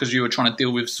challenging because you were trying to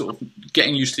deal with sort of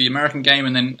getting used to the American game,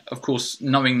 and then of course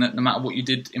knowing that no matter what you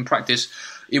did in practice,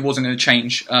 it wasn't going to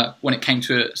change when it came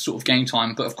to sort of game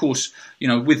time. But of course,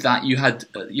 with that you had,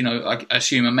 I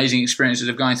assume, amazing experiences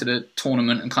of going to the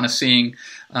tournament and kind of seeing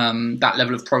that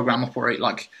level of program operate.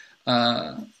 Like,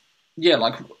 are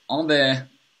there,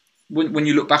 when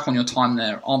you look back on your time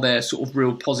there, are there sort of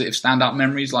real positive standout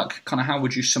memories? Like, kind of how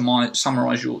would you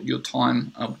summarize your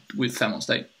time with Fairmont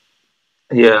State?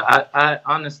 Yeah, I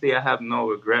honestly, I have no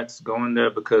regrets going there,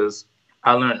 because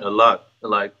I learned a lot.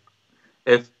 Like,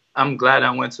 I'm glad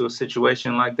I went to a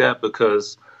situation like that,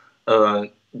 because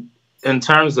in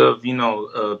terms of,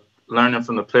 learning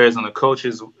from the players and the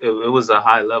coaches, it was a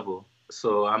high level.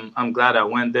 So I'm glad I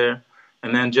went there.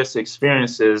 And then just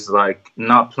experiences like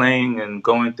not playing and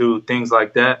going through things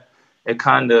like that, it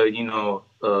kind of,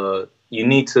 you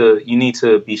need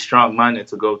to be strong-minded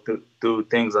to go through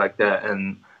things like that.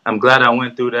 And I'm glad I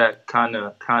went through that kind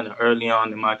of early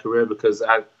on in my career, because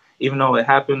even though it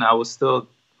happened, I was still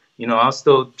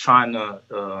trying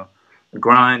to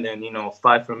grind and,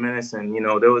 fight for minutes. And,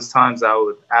 there was times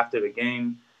after the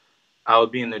game, I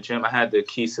would be in the gym. I had the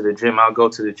keys to the gym. I'll go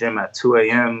to the gym at 2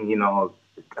 a.m.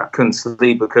 I couldn't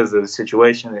sleep because of the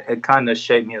situation. It kind of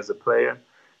shaped me as a player.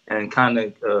 and kind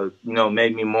of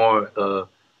made me more.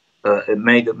 It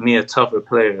made me a tougher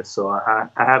player. So I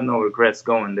have no regrets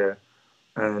going there.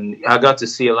 And I got to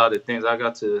see a lot of things. I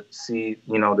got to see,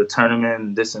 the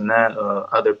tournament, this and that,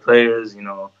 other players,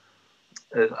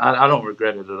 I don't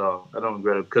regret it at all. I don't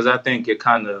regret it because I think it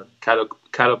kind of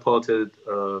catapulted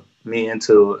me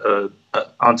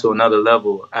onto another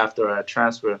level after I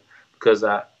transferred because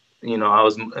I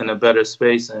was in a better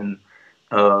space and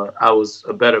I was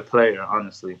a better player,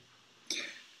 honestly.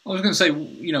 I was going to say,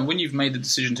 when you've made the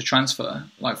decision to transfer,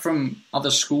 like from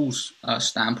other schools'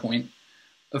 standpoint,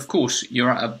 of course, you're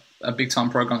at a big-time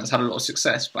program that's had a lot of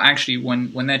success, but actually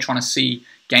when they're trying to see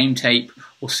game tape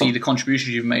or see the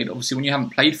contributions you've made, obviously when you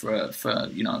haven't played for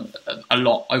a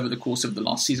lot over the course of the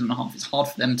last season and a half, it's hard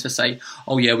for them to say,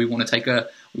 oh yeah, we want to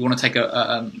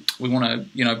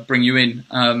bring you in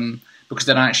because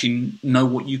they don't actually know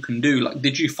what you can do. Like,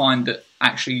 did you find that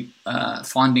actually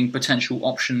finding potential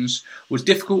options was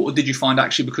difficult, or did you find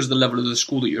actually because of the level of the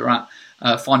school that you're at,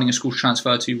 finding a school to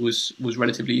transfer to was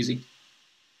relatively easy?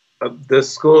 The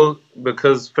school,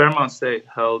 because Fairmont State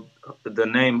the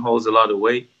name holds a lot of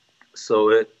weight,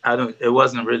 so it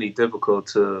wasn't really difficult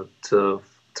to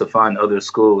find other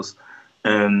schools.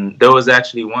 And there was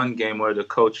actually one game where the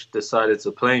coach decided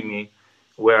to play me,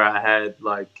 where I had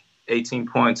like 18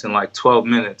 points in like 12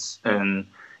 minutes, and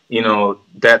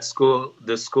the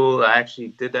school I actually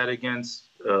did that against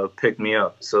picked me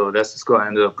up. So that's the school I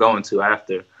ended up going to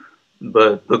after.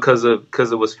 But because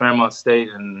it was Fairmont State,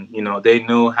 and they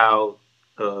knew how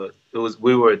it was.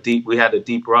 We had a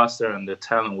deep roster, and the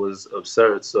talent was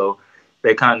absurd. So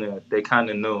they kind of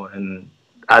knew, and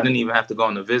I didn't even have to go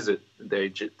on a visit. They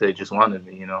just wanted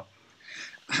me,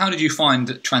 How did you find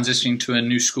transitioning to a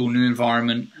new school, new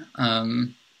environment?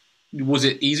 Was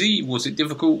it easy? Was it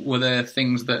difficult? Were there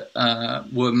things that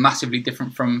were massively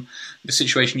different from the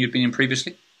situation you'd been in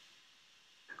previously?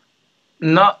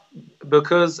 Not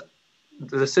because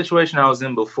the situation I was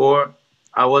in before,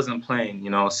 I wasn't playing,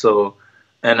 so,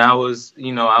 and I was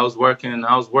working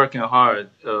hard.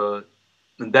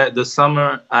 The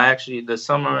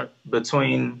summer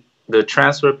between the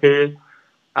transfer period,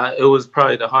 it was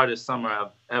probably the hardest summer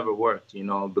I've ever worked,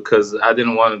 because I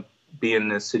didn't want to be in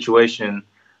this situation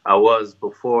I was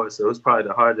before. So it was probably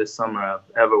the hardest summer I've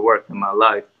ever worked in my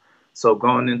life. So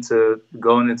going into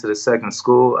the second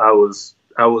school, I was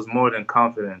more than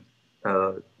confident.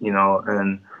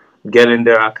 And getting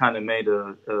there, I kind of made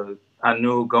I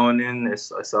knew going in,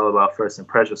 it's all about first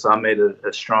impression. So I made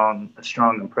a strong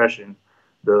impression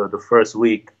the first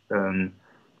week, and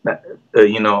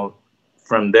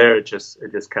from there it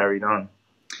just carried on.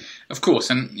 Of course,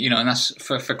 and and that's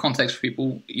for context for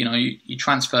people. You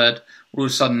transferred, all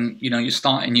of a sudden, you're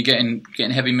starting, you're getting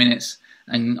heavy minutes,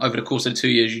 and over the course of the 2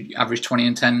 years, you averaged 20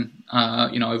 and 10.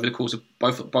 Over the course of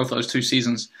both those 2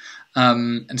 seasons.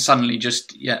 And suddenly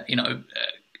just,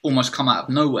 almost come out of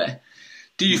nowhere.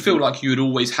 Do you feel like you had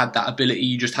always had that ability,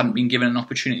 you just hadn't been given an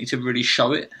opportunity to really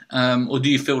show it? Or do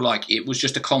you feel like it was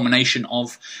just a culmination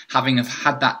of having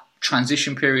had that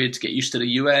transition period to get used to the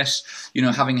US,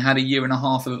 having had a year and a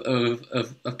half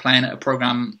of playing at a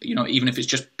program, even if it's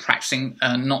just practicing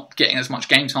and not getting as much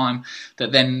game time,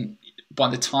 that then by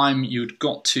the time you'd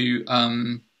got to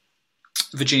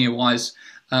Virginia-wise,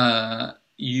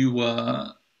 you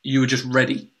were just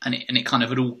ready, and it kind of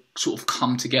had all sort of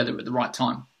come together at the right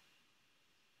time?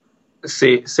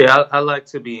 See, I like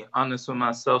to be honest with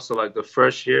myself. So like the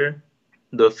first year,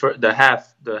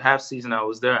 the half season I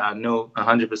was there, I knew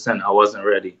 100% I wasn't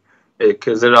ready,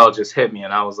 because it all just hit me,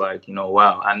 and I was like,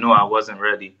 wow, I knew I wasn't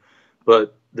ready.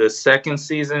 But the second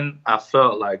season, I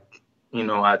felt like,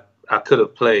 I could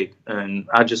have played, and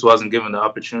I just wasn't given the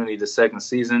opportunity the second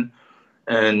season.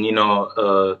 And,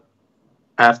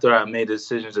 after I made the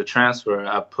decision to transfer,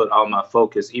 I put all my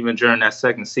focus. Even during that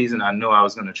second season, I knew I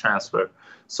was going to transfer.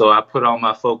 So I put all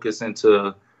my focus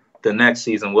into the next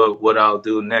season, what I'll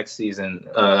do next season.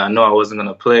 I know I wasn't going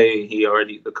to play.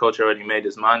 The coach already made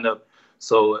his mind up.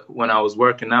 So when I was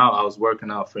working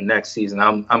out for next season.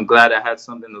 I'm glad I had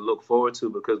something to look forward to,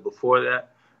 because before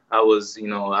that, I was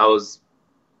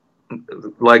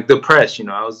like depressed.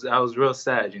 I was real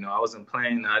sad. I wasn't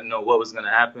playing. I didn't know what was going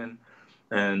to happen.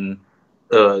 And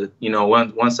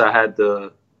once I had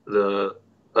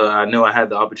I knew I had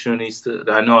the opportunities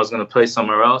I know I was going to play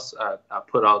somewhere else. I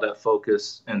put all that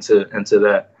focus into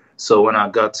that. So when I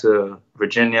got to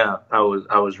Virginia, I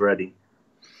was ready.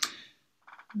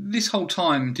 This whole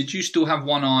time, did you still have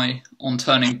one eye on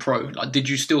turning pro? Like, did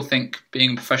you still think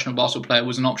being a professional basketball player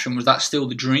was an option? Was that still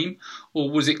the dream, or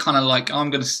was it kind of like, I'm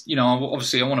going to,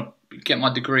 obviously I want to get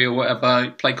my degree or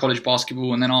whatever, play college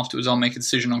basketball, and then afterwards I'll make a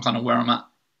decision on kind of where I'm at?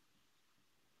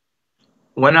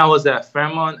 when I was at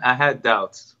Fairmont, I had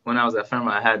doubts. When I was at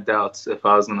Fairmont, I had doubts if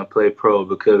I was going to play pro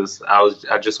because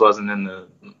I just wasn't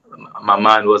my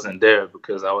mind wasn't there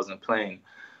because I wasn't playing.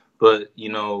 But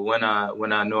when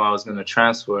I knew I was going to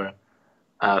transfer,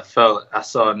 I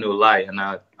saw a new light, and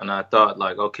I thought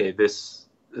like, okay, this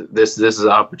is an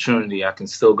opportunity. I can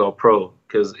still go pro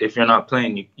because if you're not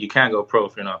playing, you can't go pro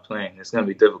if you're not playing. It's going to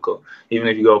be difficult. Even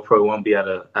if you go pro, it won't be at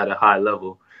a high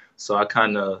level. So I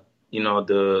kind of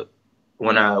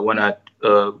when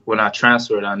I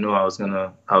transferred, I knew I was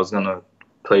gonna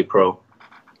play pro.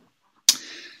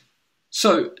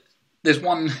 So there's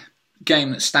one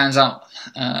game that stands out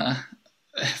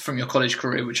from your college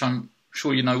career, which I'm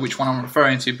sure you know which one I'm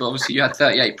referring to, but obviously you had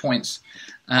 38 points,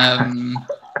 and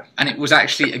it was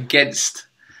actually against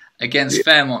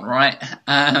Fairmont, right?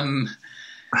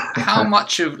 How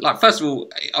much of, like, first of all,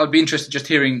 I'd be interested just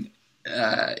hearing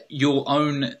your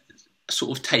own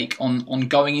sort of take on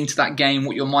going into that game,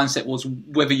 what your mindset was,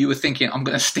 whether you were thinking, I'm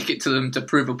going to stick it to them to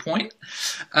prove a point.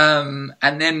 And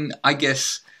then I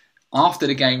guess after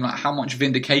the game, like how much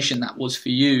vindication that was for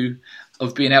you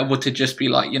of being able to just be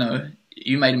like,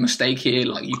 you made a mistake here,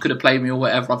 like you could have played me or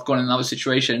whatever. I've gone in another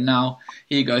situation. Now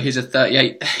here you go. Here's a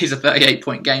 38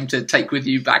 point game to take with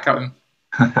you back home.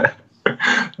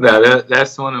 No,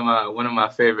 that's one of my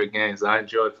favorite games. I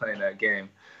enjoy playing that game.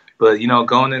 But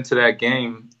going into that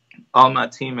game, all my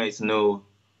teammates knew,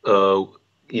 how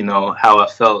I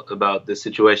felt about the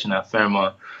situation at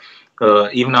Fairmont.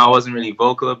 Even though I wasn't really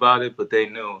vocal about it, but they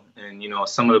knew. And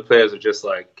some of the players were just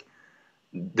like,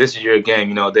 "This is your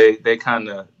game." They kind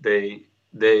of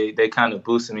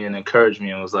boosted me and encouraged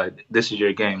me and was like, "This is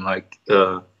your game. Like,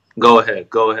 go ahead,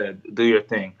 do your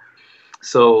thing."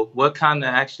 So what kind of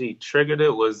actually triggered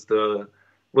it was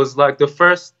like the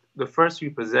first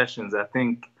few possessions. I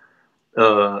think.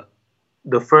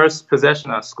 The first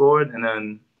possession I scored, and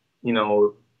then,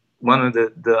 one of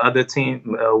the other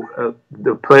team,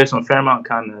 the players from Fairmont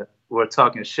kind of were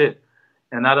talking shit.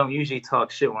 And I don't usually talk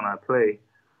shit when I play.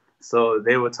 So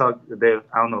they would talk, I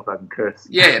don't know if I can curse.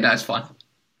 Yeah, that's fine.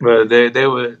 But they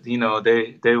were,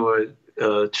 they were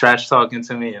trash talking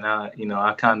to me, and I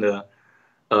kind of,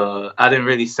 I didn't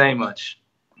really say much.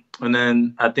 And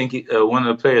then I think one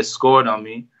of the players scored on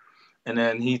me, and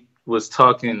then he was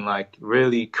talking like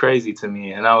really crazy to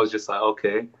me, and I was just like,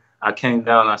 okay. I came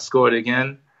down, I scored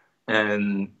again,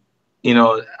 and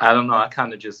I don't know, I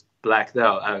kind of just blacked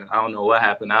out. I don't know what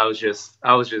happened. I was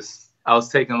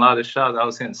taking a lot of shots. I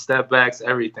was hitting step backs,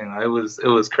 everything. It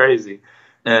was crazy,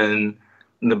 and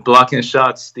the blocking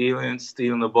shots, stealing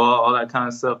the ball, all that kind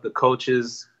of stuff.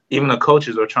 Even the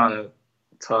coaches were trying to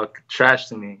talk trash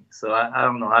to me. So I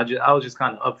don't know. I was just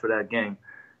kind of up for that game,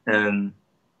 and.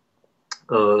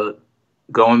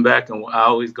 Going back, and I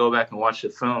always go back and watch the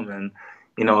film, and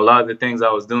a lot of the things I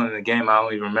was doing in the game, I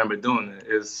don't even remember doing it.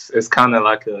 It's kind of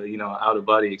like a out of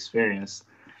body experience,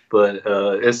 but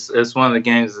it's one of the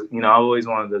games. I've always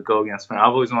wanted to go against Fairmont.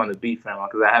 I've always wanted to beat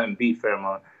Fairmont because I haven't beat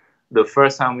Fairmont. The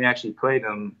first time we actually played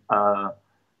them,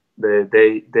 they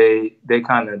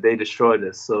destroyed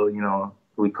us. So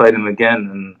we played them again,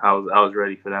 and I was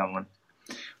ready for that one.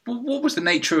 What was the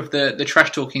nature of the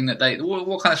trash talking that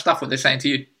what kind of stuff were they saying to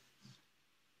you?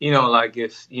 Like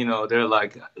if, they're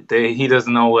like, he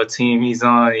doesn't know what team he's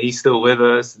on. He's still with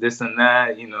us, this and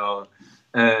that, it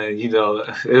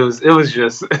was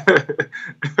just, it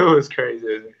was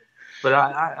crazy. But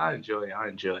I enjoy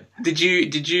it. Did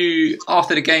you,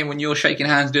 after the game, when you're shaking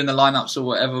hands, doing the lineups or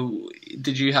whatever,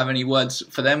 did you have any words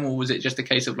for them, or was it just a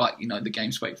case of like, the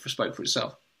game spoke for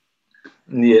itself?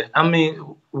 Yeah, I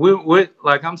mean, we're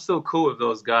like, I'm still cool with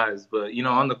those guys, but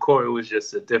on the court, it was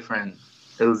just a different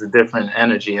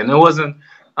energy, and it wasn't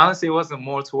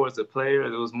more towards the player,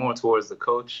 it was more towards the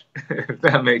coach, if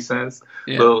that makes sense.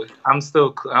 Yeah. But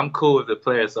I'm cool with the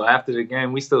player. So after the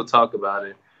game, we still talk about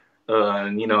it,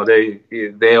 and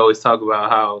they always talk about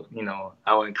how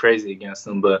I went crazy against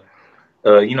them, but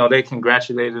they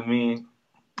congratulated me.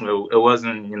 It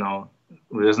wasn't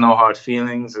there's no hard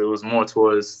feelings. It was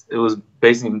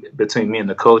basically between me and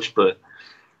the coach, but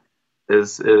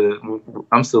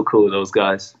I'm still cool with those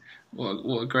guys.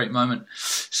 What a great moment.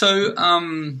 So,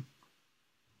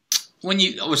 when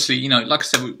you, obviously, like I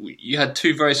said, you had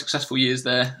 2 very successful years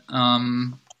there.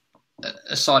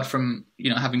 Aside from,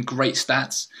 having great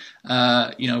stats,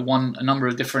 won a number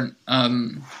of different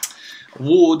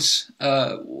awards.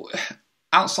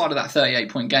 Outside of that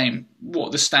 38-point game, what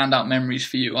are the standout memories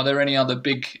for you? Are there any other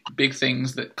big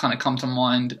things that kind of come to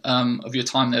mind of your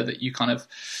time there that you kind of,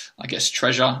 I guess,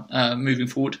 treasure moving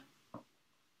forward?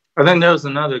 I think there was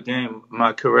another game,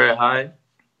 my career high,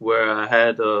 where I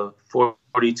had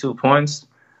 42 points.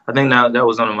 I think that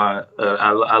was one of my.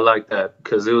 I like that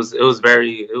because it was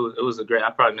a great. I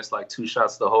probably missed like 2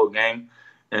 shots the whole game,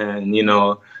 and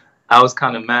I was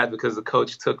kind of mad because the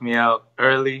coach took me out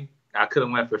early. I could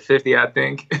have went for 50, I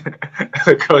think.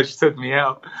 The coach took me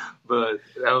out, but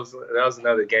that was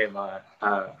another game I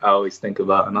always think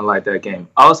about, and I like that game.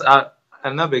 Also,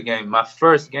 another game, my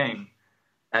first game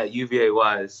at UVA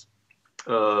Wise,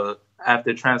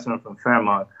 after transferring from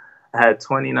Fairmont, I had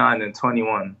 29 and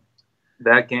 21.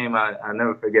 That game, I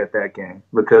never forget that game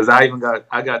because I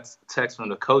got texts from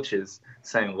the coaches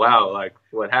saying, "Wow, like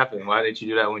what happened? Why didn't you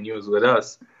do that when you was with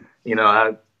us?"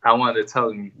 I wanted to tell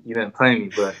them you didn't play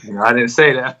me, but I didn't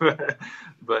say that.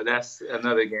 But that's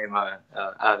another game I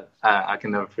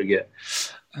can never forget.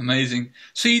 Amazing.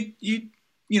 So you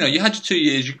had your 2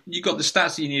 years. You got the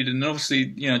stats that you needed, and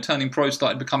obviously turning pro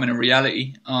started becoming a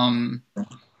reality.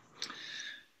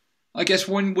 I guess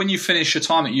when you finish your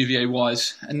time at UVA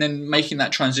Wise and then making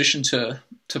that transition to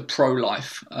pro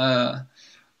life,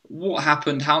 what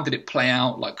happened? How did it play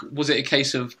out? Like, was it a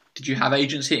case of, did you have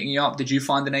agents hitting you up? Did you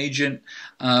find an agent?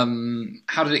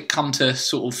 How did it come to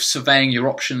sort of surveying your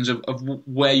options of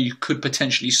where you could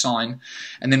potentially sign,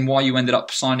 and then why you ended up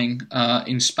signing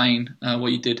in Spain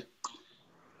what you did?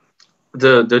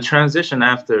 The transition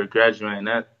after graduating,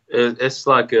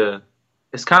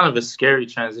 it's kind of a scary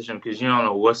transition because you don't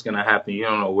know what's going to happen. You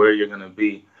don't know where you're going to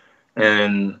be.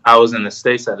 And I was in the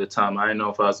States at the time. I didn't know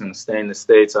if I was going to stay in the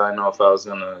States. I didn't know if I was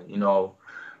going to,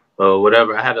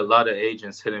 whatever. I had a lot of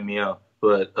agents hitting me up.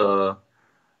 But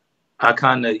I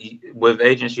kind of, with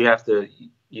agents, you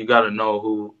got to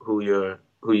know who you're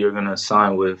going to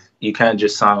sign with. You can't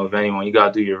just sign with anyone. You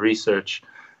got to do your research.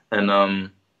 And, I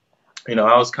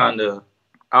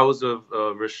was with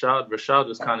Rashad. Rashad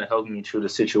was kind of helping me through the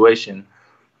situation.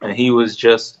 And he's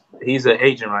an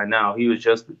agent right now. He was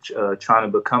just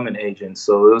trying to become an agent.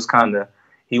 So it was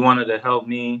he wanted to help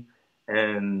me.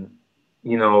 And,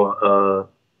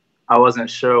 I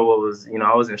wasn't sure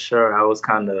I wasn't sure. I was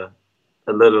kind of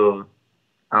a little,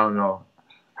 I don't know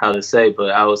how to say,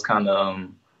 but I was I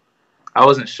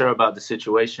wasn't sure about the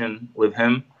situation with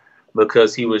him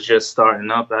because he was just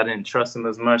starting up. I didn't trust him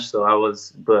as much.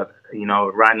 But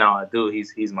right now I do.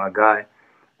 He's my guy.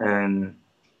 And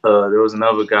there was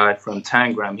another guy from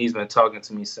Tangram. He's been talking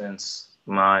to me since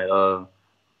my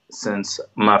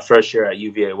first year at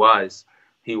UVA Wise.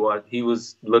 He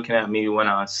was looking at me when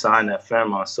I signed at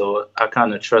Fairmont, so I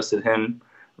kind of trusted him.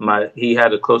 He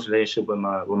had a close relationship with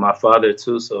my father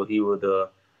too, so he would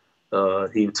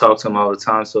he would talk to him all the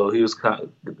time. So he was kind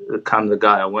of the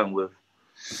guy I went with.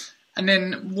 And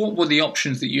then, what were the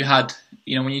options that you had?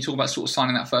 When you talk about sort of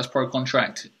signing that first pro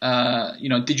contract,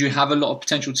 did you have a lot of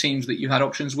potential teams that you had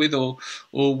options with, or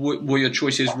were your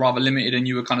choices rather limited, and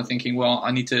you were kind of thinking, well,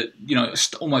 I need to,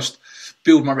 almost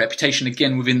build my reputation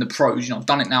again within the pros. I've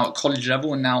done it now at college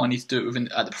level, and now I need to do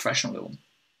it at the professional level.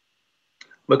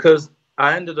 Because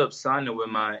I ended up signing with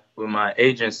my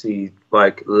agency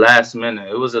like last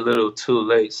minute. It was a little too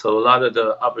late, so a lot of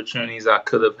the opportunities I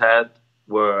could have had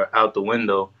were out the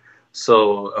window.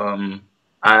 So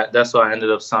that's why I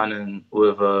ended up signing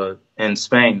with in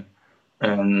Spain,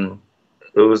 and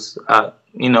it was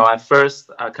at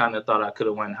first I kind of thought I could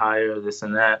have went higher, this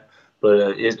and that,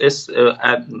 but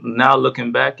now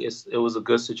looking back, it was a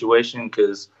good situation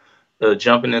because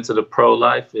jumping into the pro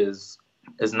life is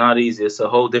not easy. It's a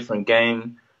whole different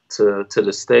game to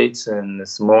the States, and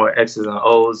it's more X's and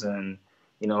O's, and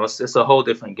it's a whole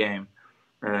different game.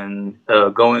 And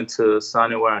going to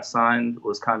signing where I signed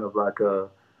was kind of like a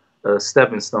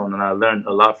stepping stone, and I learned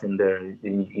a lot from there.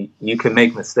 You can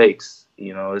make mistakes.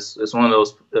 It's one of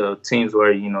those teams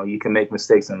where you can make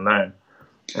mistakes and learn.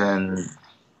 And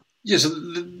yeah, so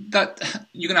that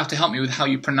you're gonna have to help me with how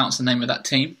you pronounce the name of that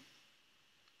team.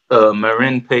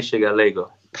 Marin Peixe Galego.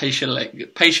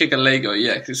 Peixe Galego,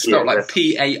 yeah, because it's spelled like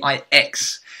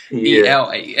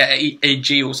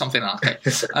PAIXELAG or something like that.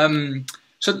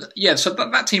 So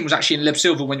that team was actually in Leb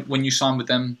Silva when you signed with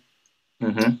them.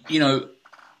 Mm-hmm.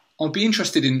 I'd be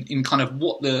interested in kind of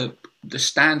what the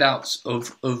standouts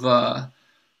of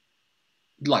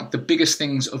like the biggest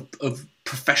things of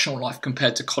professional life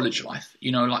compared to college life.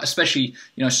 Like especially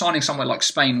signing somewhere like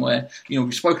Spain, where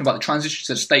we've spoken about the transition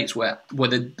to the States, where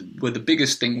the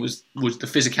biggest thing was the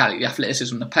physicality, the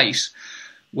athleticism, the pace.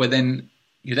 Where then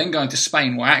you're then going to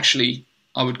Spain, where actually,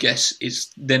 I would guess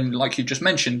it's then, like you just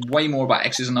mentioned, way more about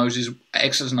X's and O's,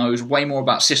 way more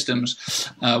about systems,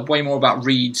 way more about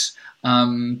reads.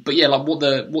 But yeah, like what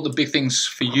the big things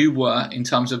for you were in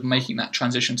terms of making that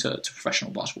transition to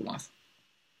professional basketball life.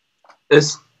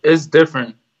 It's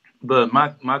different, but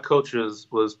my coach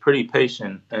was pretty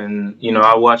patient, and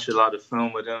I watched a lot of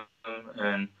film with him,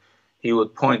 and he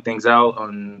would point things out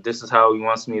on this is how he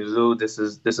wants me to do. This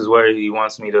is where he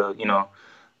wants me to,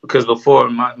 because before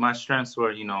my strengths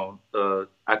were,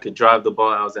 I could drive the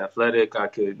ball. I was athletic. I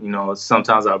could,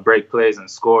 sometimes I'll break plays and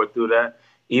score through that.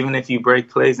 Even if you break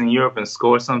plays in Europe and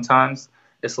score sometimes,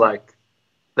 it's like,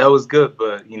 that was good,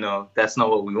 but, that's not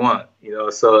what we want,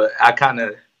 So I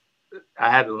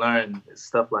had to learn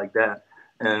stuff like that.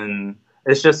 And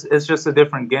it's just a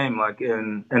different game. Like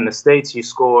in the States, you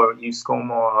score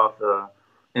more off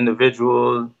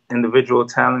individual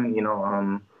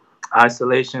talent,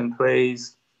 isolation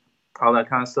plays, all that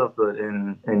kind of stuff. But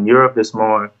in Europe, it's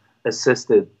more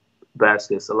assisted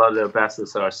baskets. A lot of their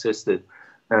baskets are assisted,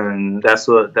 and that's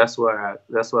what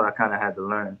I kind of had to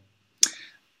learn.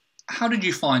 How did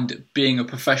you find being a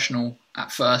professional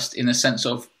at first, in the sense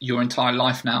of your entire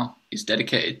life now is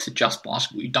dedicated to just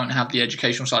basketball? You don't have the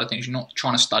educational side of things. You're not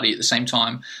trying to study at the same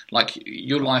time. Like,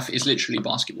 your life is literally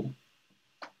basketball.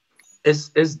 It's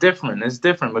different. It's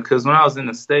different because when I was in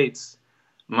the States,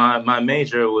 my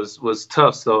major was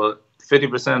tough. So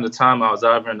 50% of the time I was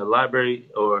either in the library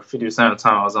or 50% of the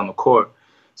time I was on the court.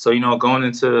 So, going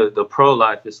into the pro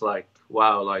life, it's like,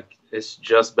 wow, like it's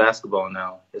just basketball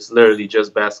now. It's literally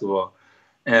just basketball.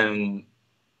 And,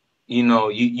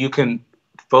 you can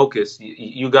focus.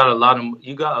 You got a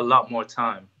lot more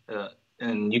time,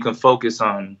 and you can focus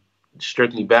on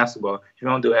strictly basketball. If you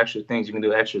don't do extra things, you can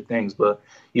do extra things, but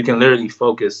you can literally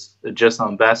focus just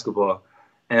on basketball.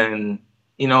 And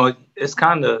it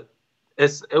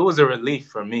was a relief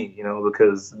for me,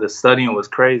 because the studying was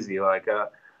crazy. Like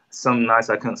some nights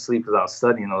I couldn't sleep because I was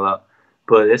studying a lot.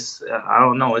 But I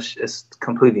don't know, it's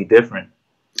completely different.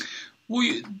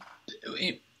 Well,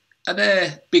 are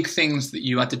there big things that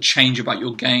you had to change about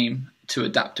your game to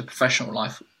adapt to professional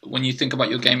life? When you think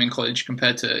about your game in college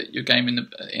compared to your game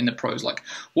in the pros, like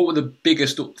what were the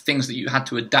biggest things that you had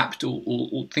to adapt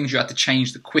or things you had to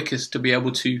change the quickest to be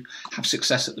able to have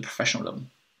success at the professional level?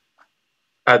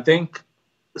 I think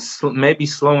maybe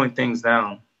slowing things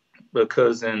down,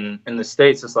 because in the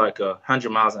States it's like 100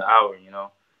 miles an hour,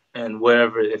 and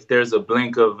wherever, if there's a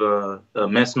blink of a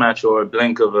mismatch or a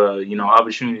blink of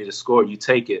opportunity to score, you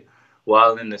take it.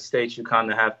 While in the States, you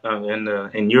kind of have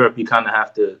in Europe, you kind of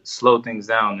have to slow things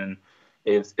down. And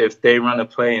if they run a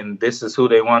play and this is who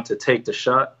they want to take the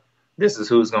shot, this is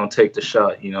who's going to take the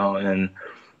shot, And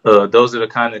those are the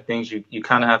kind of things you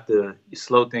kind of have to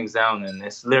slow things down. And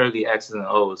it's literally X's and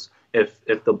O's. If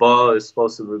the ball is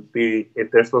supposed to be,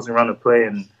 if they're supposed to run a play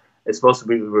and it's supposed to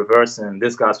be reversed and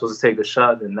this guy's supposed to take the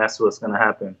shot, then that's what's going to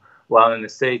happen. While in the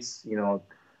States,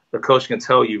 the coach can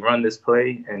tell you run this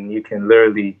play and you can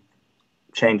literally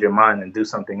change your mind and do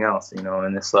something else,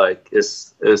 and it's like,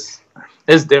 it's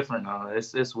different.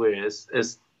 It's weird.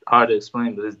 It's hard to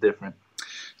explain, but it's different.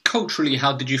 Culturally,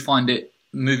 how did you find it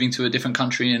moving to a different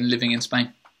country and living in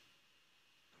Spain?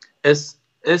 It's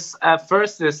at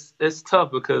first it's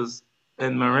tough because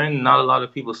in Marin, not a lot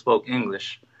of people spoke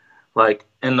English. Like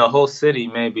in the whole city,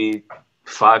 maybe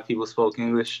 5 people spoke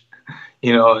English,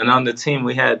 and on the team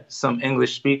we had some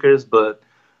English speakers, but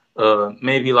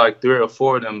maybe like 3 or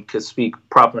 4 of them could speak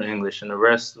proper English, and the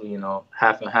rest,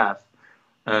 half and half.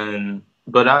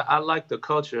 But I like the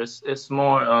culture. It's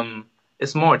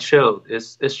more chilled.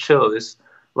 It's chill. It's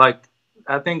like,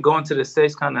 I think going to the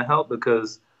States kind of helped,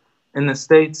 because in the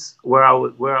States where I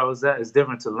was at is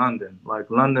different to London. Like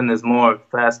London is more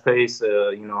fast paced.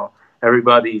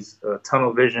 Everybody's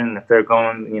tunnel vision. If they're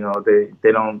going,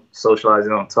 they don't socialize,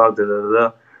 they don't talk.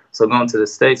 So going to the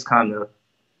States kind of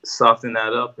softened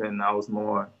that up, and I was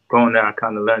more going there. I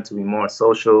kind of learned to be more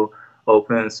social,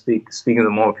 open, speaking to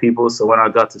more people. So when I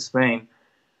got to Spain,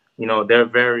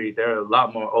 they're a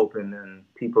lot more open than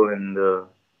people in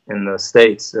the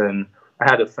States. And I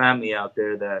had a family out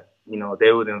there that,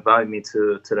 they would invite me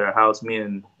to their house. Me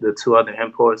and the 2 other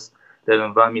imports that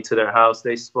invite me to their house,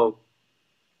 they spoke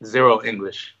zero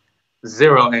English.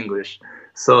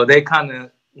 So they kind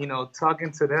of,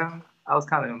 talking to them, I was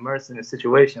kind of immersed in the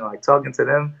situation. Like talking to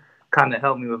them kind of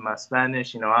helped me with my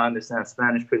Spanish. I understand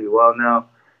Spanish pretty well now,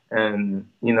 and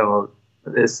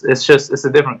it's a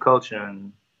different culture,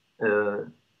 and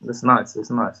it's nice.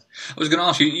 It's nice. I was going to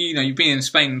ask you. You've been in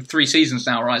Spain 3 seasons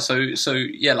now, right? So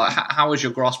yeah. Like, how has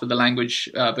your grasp of the language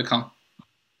become?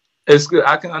 It's good.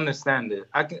 I can understand it.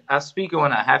 I speak it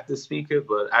when I have to speak it,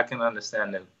 but I can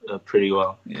understand it pretty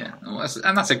well. Yeah,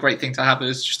 and that's a great thing to have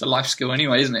as just a life skill,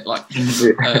 anyway, isn't it? Like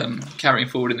carrying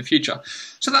forward in the future.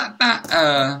 So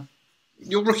that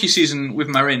your rookie season with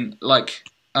Marin, like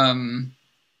you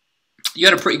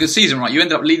had a pretty good season, right? You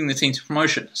ended up leading the team to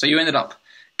promotion. So you ended up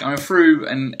going through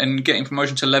and getting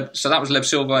promotion to Leb. So that was Leb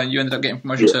Silver, and you ended up getting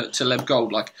promotion to Leb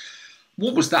Gold. Like,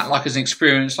 What was that like as an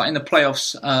experience? Like in the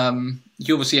playoffs,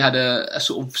 you obviously had a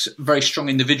sort of very strong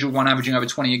individual one, averaging over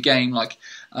 20 a game. Like,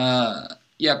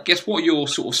 yeah, I guess what are your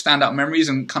sort of standout memories,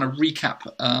 and kind of recap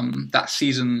that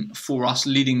season for us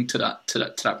leading to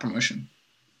that promotion?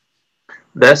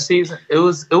 That season, it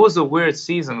was a weird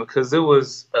season because it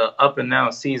was an up and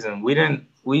down season.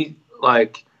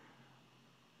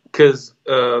 Because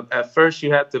at first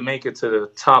you had to make it to the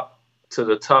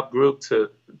top group to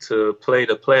play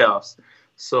the playoffs.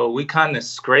 So we kind of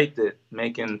scraped it,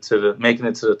 making it to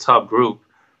the top group,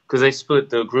 because they split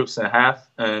the groups in half,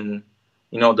 and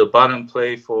the bottom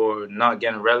play for not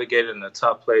getting relegated and the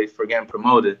top play for getting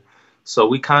promoted. So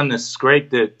we kind of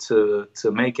scraped it to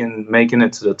making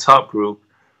it to the top group.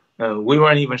 We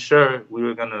weren't even sure we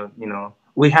were gonna,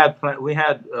 we had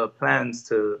plans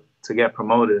to get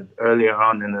promoted earlier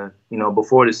on in the,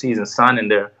 before the season. Signing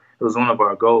there, it was one of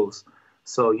our goals.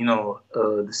 So,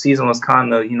 the season was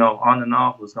kind of, on and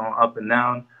off, was going up and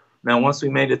down. Then once we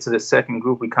made it to the second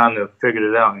group, we kind of figured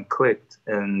it out and clicked.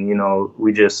 And,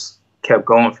 we just kept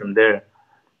going from there.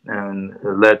 And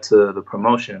it led to the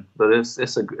promotion. But it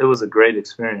was a great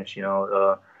experience,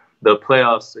 The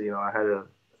playoffs,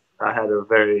 I had a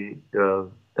very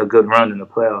a good run in the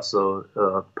playoffs.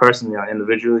 So personally,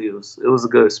 individually, it was a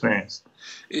good experience.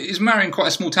 Is Marion quite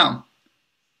a small town?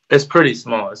 It's pretty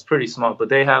small. But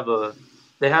they have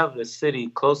a city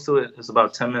close to it. It's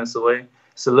about 10 minutes away.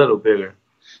 It's a little bigger.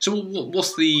 So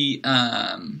what's the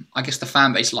I guess the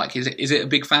fan base like? Is it a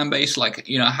big fan base? Like,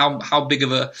 how big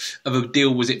of a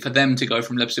deal was it for them to go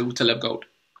from Leb Silver to Leb Gold?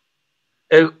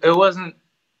 It wasn't.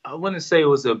 I wouldn't say it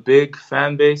was a big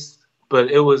fan base, but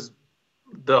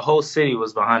the whole city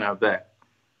was behind our back.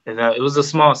 And it was a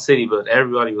small city, but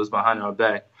everybody was behind our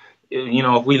back.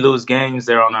 If we lose games,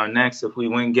 they're on our necks. If we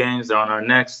win games, they're on our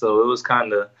necks. So it was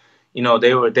kind of,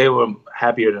 they were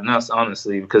happier than us,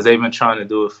 honestly, because they've been trying to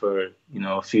do it for,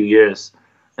 a few years.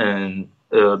 And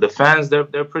the fans,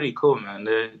 they're pretty cool, man.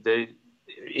 They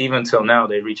even till now,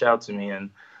 they reach out to me and,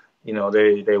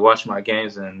 they watch my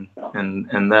games and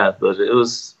that. But it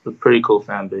was a pretty cool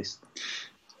fan base.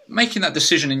 Making that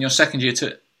decision in your second year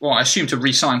I assume to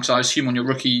re-sign, because I assume on your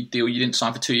rookie deal you didn't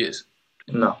sign for 2 years.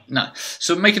 No.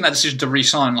 So making that decision to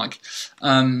re-sign, like,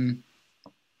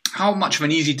 how much of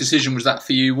an easy decision was that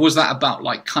for you? Was that about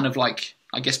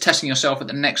I guess testing yourself at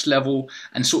the next level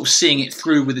and sort of seeing it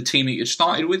through with the team that you'd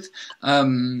started with?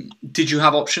 Did you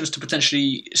have options to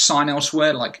potentially sign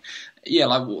elsewhere?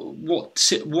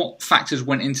 What factors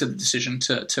went into the decision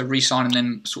to re-sign and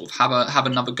then sort of have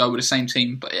another go with the same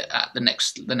team, but at the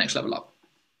next level up?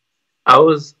 I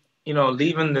was,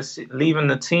 leaving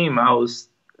the team. I was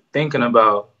thinking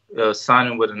about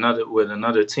signing with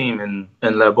another team in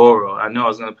Laboro. I knew I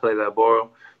was going to play Laboro,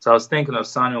 so I was thinking of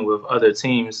signing with other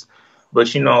teams. But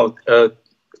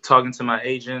talking to my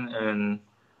agent and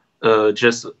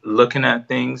just looking at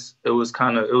things, it was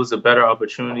a better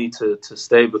opportunity to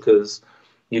stay, because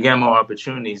you get more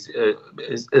opportunities.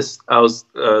 I was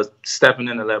stepping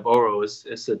into Laboro.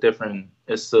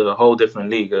 It's a whole different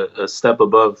league, a step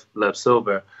above Leb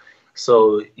Silver.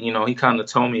 So, he kind of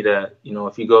told me that,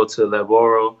 if you go to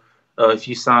Laboro, if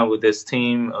you sign with this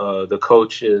team, the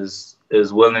coach is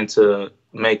willing to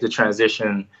make the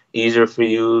transition easier for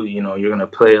you. You're going to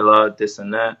play a lot, this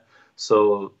and that.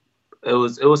 So it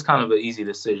was kind of an easy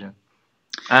decision.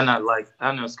 And I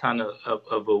know it's kind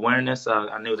of awareness.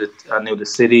 I knew the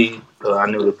city, I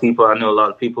knew the people, I knew a lot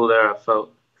of people there. I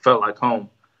felt like home.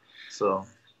 So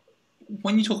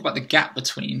when you talk about the gap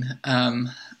between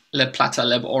Leb Plata,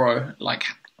 Leb Oro, like,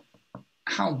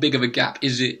 how big of a gap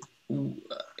is it,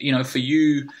 for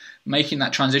you making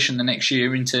that transition the next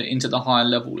year into the higher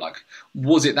level? Like,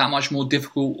 was it that much more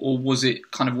difficult, or was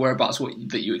it kind of whereabouts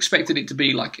that you expected it to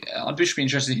be? Like, I'd just be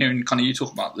interested in hearing kind of you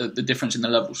talk about the difference in the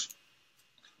levels.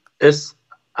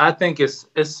 I think it's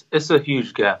a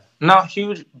huge gap. Not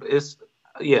huge, it's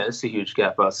a huge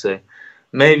gap, I'd say.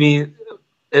 Maybe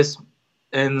it's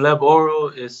in Leb Oro,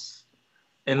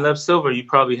 in Leb Silver, you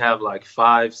probably have like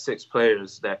 5-6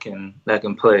 players that can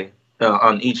play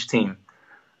on each team.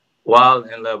 While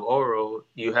in Leb Oro,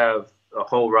 you have a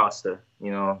whole roster. A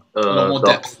lot more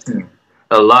depth.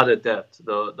 A lot of depth.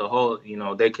 The whole,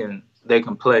 they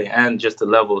can play, and just the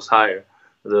levels higher.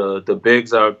 The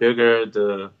bigs are bigger.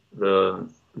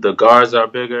 The guards are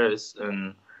bigger,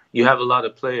 and you have a lot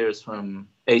of players from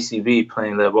ACB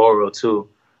playing Leb Oro too,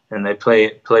 and they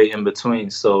play in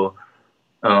between. So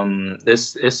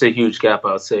it's a huge gap,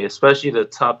 I would say, especially the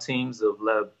top teams of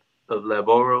Leb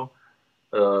Oro.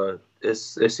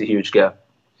 It's a huge gap.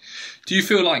 Do you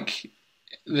feel like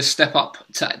the step up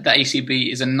to the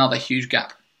ACB is another huge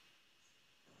gap?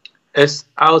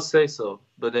 I would say so,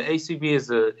 but the ACB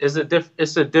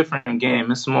it's a different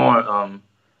game. It's more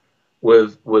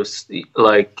with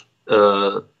like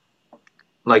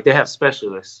they have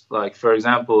specialists. Like for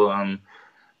example,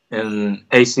 in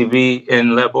ACB in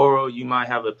Leboro, you might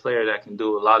have a player that can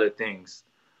do a lot of things.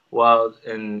 While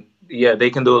they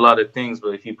can do a lot of things,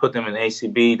 but if you put them in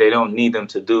ACB, they don't need them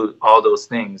to do all those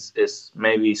things. It's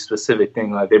maybe specific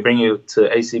thing. Like they bring you to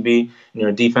ACB and you're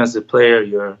a defensive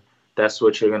player, that's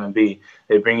what you're gonna be.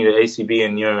 They bring you to ACB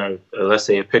and you're let's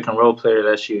say a pick and roll player.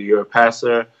 That's you. You're a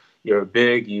passer. You're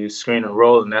big. You screen and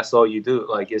roll, and that's all you do.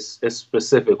 Like it's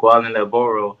specific. While in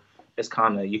Leboro, it's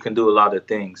kind of you can do a lot of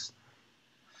things.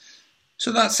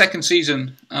 So that second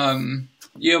season,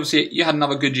 you had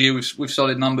another good year with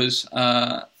solid numbers,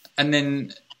 and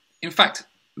then, in fact,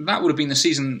 that would have been the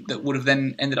season that would have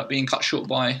then ended up being cut short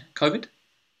by COVID.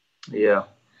 Yeah.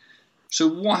 So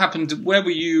what happened? Where were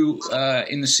you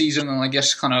in the season, and I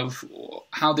guess kind of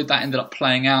how did that end up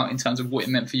playing out in terms of what it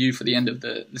meant for you for the end of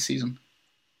the season?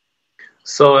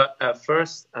 So at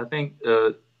first, I think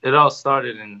it all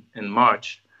started in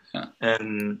March,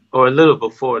 or a little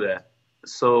before that.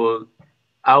 So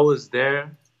I was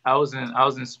there. I was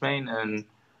in Spain, and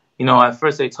at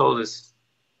first they told us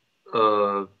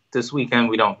this weekend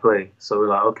we don't play. So we're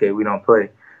like, okay, we don't play.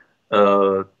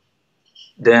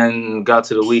 Then got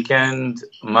to the weekend,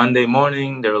 Monday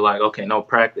morning, they were like, okay, no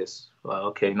practice. Like,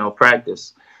 okay, no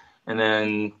practice. And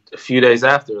then a few days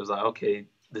after, it was like, okay,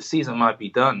 the season might be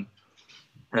done.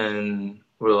 And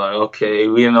we're like, okay,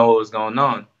 we didn't know what was going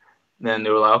on. Then they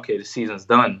were like, okay, the season's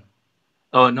done.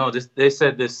 Oh no, they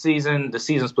said the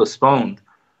season's postponed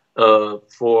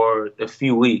for a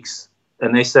few weeks,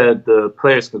 and they said the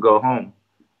players could go home.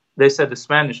 They said the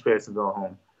Spanish players could go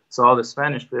home. So all the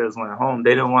Spanish players went home. They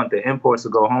didn't want the imports to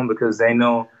go home because they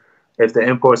know if the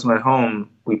imports went home,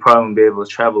 we probably wouldn't be able to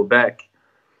travel back.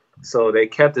 So they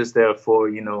kept us there for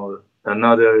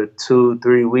another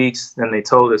 2-3 weeks. Then they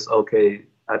told us, okay,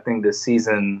 I think the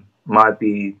season might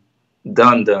be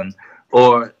done,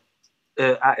 or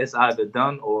it's either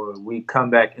done or we come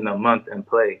back in a month and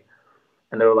play.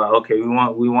 And they were like, okay,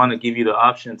 we want to give you the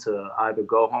option to either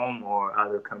go home or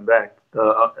either come back,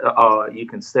 or you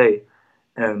can stay.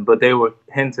 But they were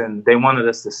hinting, they wanted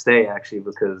us to stay actually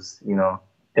because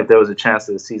if there was a chance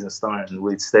of the season starting,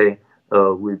 we'd stay.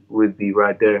 We'd be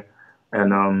right there.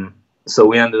 And so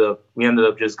we ended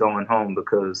up just going home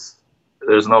because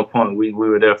there's no point. We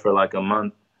were there for like a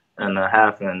month and a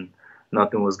half and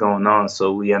nothing was going on.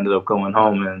 So we ended up going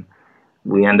home, and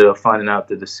we ended up finding out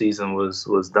that the season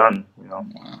was done. Wow.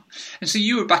 And so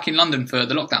you were back in London for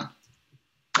the lockdown?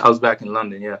 I was back in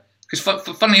London, yeah. Because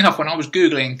funnily enough, when I was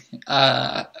Googling,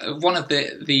 one of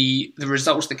the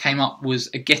results that came up was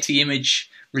a Getty image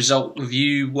result of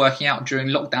you working out during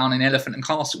lockdown in Elephant and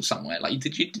Castle somewhere. Like,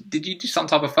 did you do some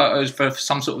type of photos for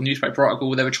some sort of newspaper article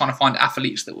where they were trying to find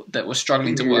athletes that were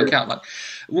struggling to work out? Like,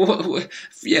 what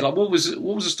was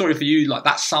the story for you? Like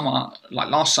that summer, like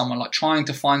last summer, like trying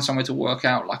to find somewhere to work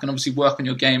out, like, and obviously work on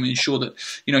your game and ensure that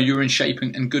you're in shape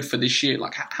and good for this year.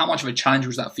 Like, how much of a challenge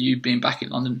was that for you being back in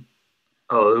London?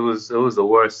 Oh, it was the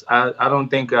worst. I don't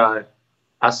think I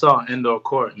saw an indoor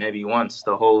court maybe once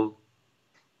the whole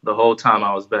time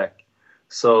I was back.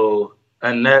 So,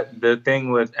 and the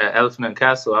thing with at Elephant and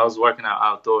Castle, I was working out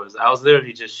outdoors. I was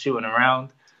literally just shooting around,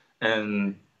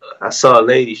 and I saw a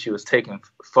lady. She was taking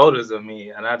photos of me,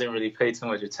 and I didn't really pay too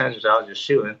much attention. I was just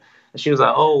shooting, and she was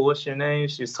like, "Oh, what's your name?"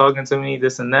 She was talking to me,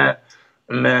 this and that.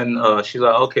 And then she's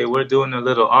like, okay, we're doing a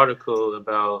little article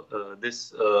about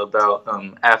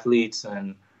about athletes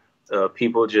and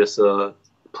people just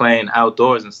playing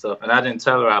outdoors and stuff. And I didn't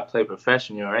tell her I play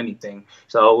professionally or anything.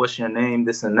 So, oh, what's your name?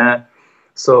 This and that.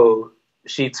 So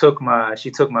she took my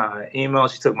email,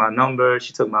 she took my number,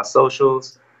 she took my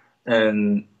socials,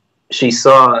 and she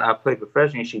saw I play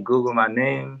professionally. She Googled my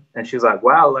name, and she was like,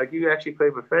 wow, like you actually play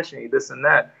professionally, this and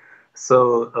that.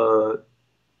 So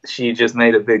she just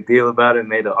made a big deal about it,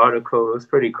 made an article. It was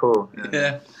pretty cool.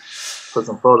 Yeah. Put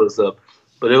some photos up.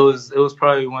 But it was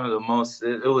probably one of the most,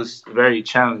 it was very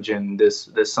challenging this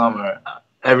summer.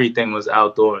 Everything was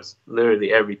outdoors,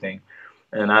 literally everything.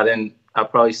 And I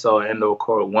probably saw an indoor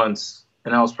court once,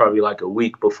 and that was probably like a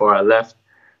week before I left.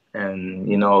 And,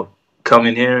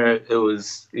 coming here, it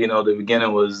was, the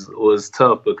beginning was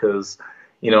tough because,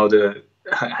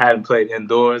 I hadn't played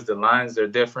indoors. The lines are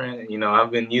different.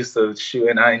 I've been used to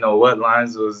shooting. I didn't know what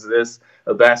lines was this.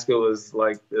 A basket was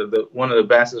like one of the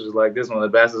baskets was like this. One of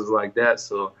the baskets was like that.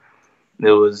 So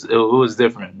it was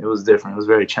different. It was different. It was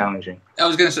very challenging. I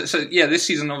was going to say, so yeah, this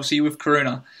season obviously with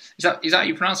Coruna. Is that how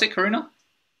you pronounce it? Coruna.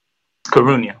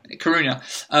 Coruña. Coruna.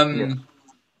 Yeah.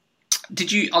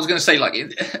 Did you? I was going to say, like,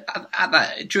 at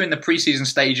that during the preseason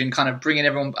stage and kind of bringing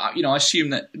everyone. I assume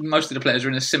that most of the players are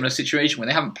in a similar situation where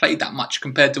they haven't played that much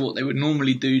compared to what they would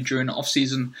normally do during the off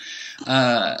season.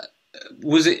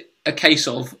 Was it a case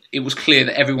of it was clear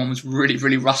that everyone was really,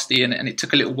 really rusty, and it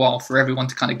took a little while for everyone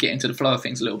to kind of get into the flow of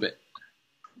things a little bit?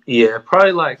 Yeah,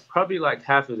 probably like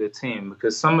half of the team,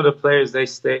 because some of the players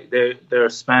they're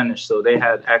Spanish, so they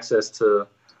had access to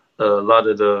a lot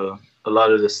of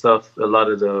the stuff, a lot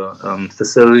of the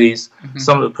facilities. Mm-hmm.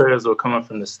 Some of the players were coming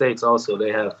from the States also.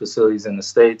 They have facilities in the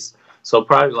States. So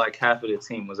probably like half of the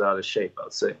team was out of shape,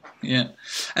 I'd say. Yeah.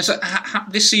 And so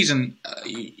this season,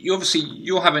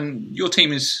 you're having, your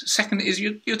team is second. Is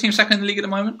your team second in the league at the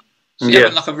moment? So you're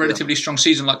having like a relatively strong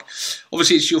season. Like,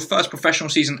 obviously it's your first professional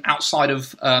season outside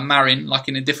of Marin, like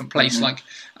in a different place. Mm-hmm. Like,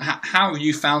 how have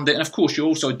you found it? And of course, you're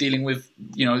also dealing with,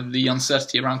 the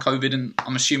uncertainty around COVID, and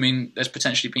I'm assuming there's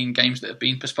potentially been games that have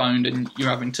been postponed, and you're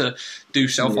having to do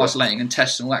self-isolating and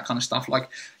tests and all that kind of stuff. Like,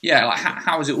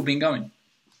 how has it all been going?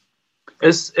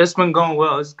 It's been going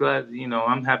well. It's glad,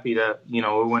 I'm happy that,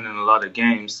 we're winning a lot of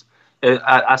games.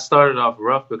 I started off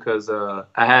rough because I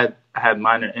had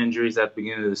minor injuries at the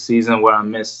beginning of the season where I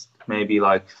missed maybe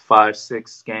like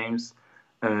 5-6 games,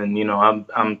 and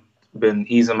I'm been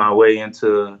easing my way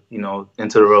into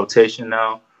the rotation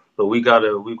now. But we've got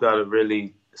a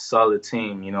really solid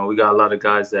team. We got a lot of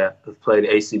guys that have played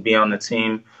ACB on the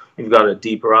team. We've got a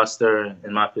deep roster.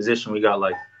 In my position, we got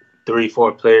like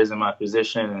 3-4 players in my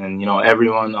position, and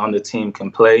everyone on the team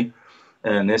can play.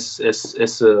 And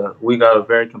we got a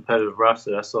very competitive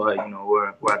roster. That's why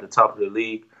we're at the top of the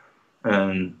league,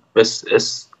 and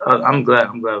I'm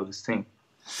glad with this team.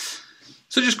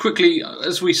 So just quickly,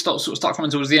 as we start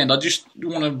coming towards the end, I just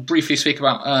want to briefly speak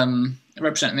about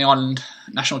representing the Ireland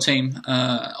national team.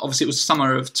 Obviously, it was the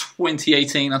summer of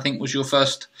 2018. I think was your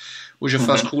first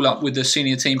first call up with the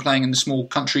senior team playing in the small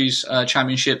countries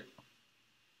championship,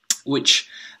 which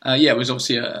was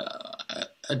obviously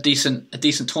a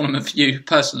decent tournament for you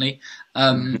personally.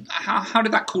 How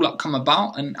did that call up come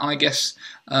about? And I guess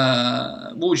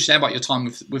what would you say about your time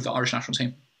with the Irish national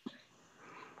team?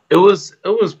 It was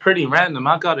pretty random.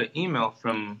 I got an email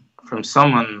from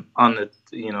someone on the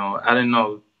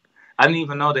I didn't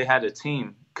even know they had a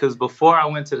team, because before I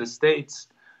went to the States,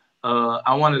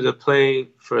 I wanted to play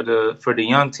for the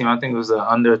young team. I think it was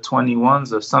under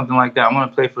 21s or something like that. I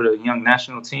want to play for the young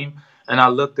national team, and I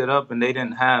looked it up, and they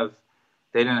didn't have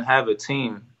a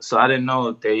team, so I didn't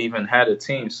know they even had a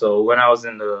team. So when I was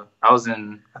in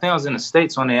the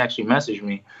States when they actually messaged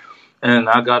me, and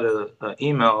I got an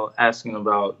email asking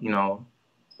about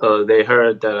they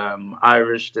heard that I'm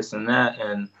Irish, this and that,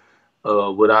 and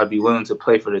would I be willing to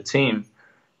play for the team?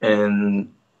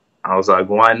 And I was like,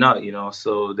 why not?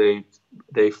 So they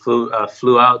flew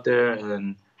out there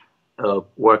and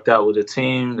worked out with the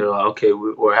team. They're like, okay,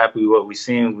 we're happy with what we've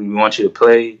seen. We want you to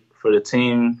play for the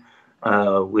team.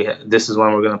 This is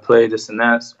when we're gonna play, this and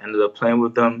that. Ended up playing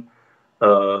with them.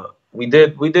 We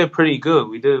did pretty good.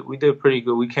 We did pretty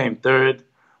good. We came third.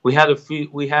 We had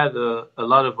a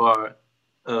lot of our.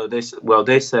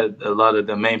 They said a lot of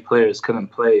the main players couldn't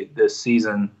play this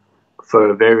season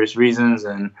for various reasons,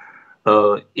 and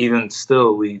even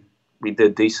still, we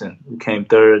did decent. We came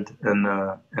third in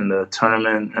the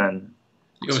tournament, and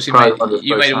you obviously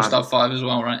made All-Star 5 as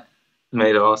well, right?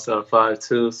 Made All-Star 5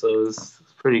 too, so it was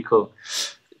pretty cool.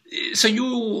 So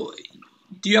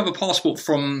do you have a passport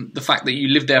from the fact that you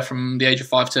lived there from the age of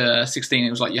 5 to 16? It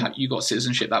was like you got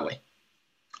citizenship that way.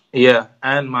 Yeah,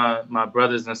 and my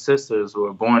brothers and sisters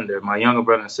were born there. My younger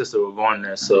brother and sister were born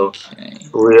there, so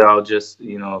we all just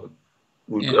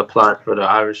applied for the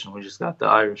Irish, and we just got the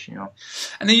Irish,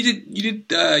 And then you did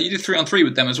 3-on-3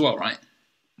 with them as well, right?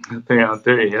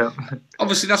 3-on-3, yeah.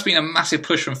 Obviously, that's been a massive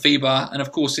push from FIBA, and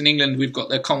of course, in England, we've got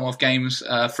the Commonwealth Games.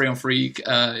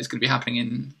 3-on-3 is going to be happening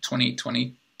in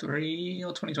 2023 or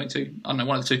 2022. I don't know,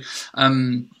 one of the two.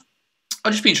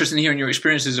 I'd just be interested in hearing your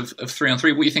experiences of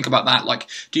 3-on-3. What do you think about that? Like,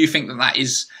 do you think that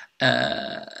is,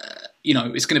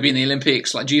 it's going to be in the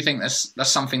Olympics? Like, do you think that's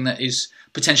something that is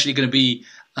potentially going to be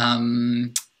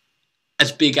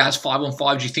as big as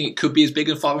 5-on-5? Do you think it could be as big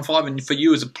as 5-on-5? And for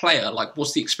you as a player, like,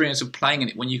 what's the experience of playing in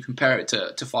it when you compare it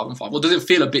to 5-on-5? Or does it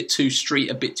feel a bit too street,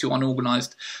 a bit too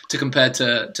unorganized to compare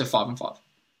to 5-on-5?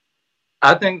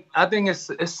 I think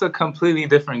it's a completely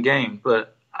different game,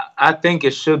 but I think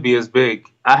it should be as big.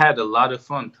 I had a lot of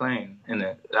fun playing in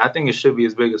it. I think it should be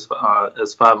as big as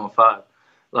 5-on-5.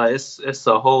 Like, it's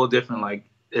a whole different, like,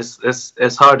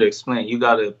 it's hard to explain. You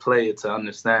got to play it to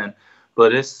understand.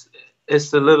 But it's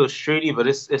a little streety, but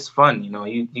it's fun.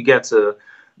 You get to,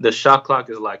 the shot clock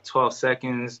is like 12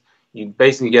 seconds. you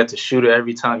basically get to shoot it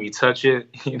every time you touch it.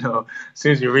 You know, as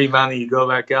soon as you rebound, you go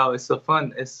back out. It's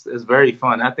it's very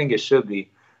fun. I think it should be.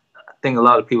 I think a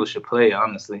lot of people should play,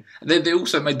 honestly. They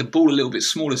also made the ball a little bit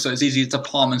smaller, so it's easier to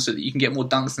palm, and so that you can get more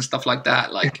dunks and stuff like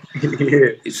that. Like,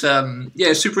 it's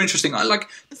super interesting. The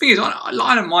thing is,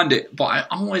 I don't mind it, but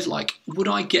I'm always like, would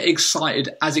I get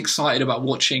as excited about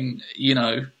watching, you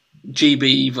know,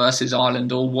 GB versus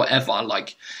Ireland or whatever,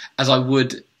 like, as I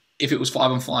would if it was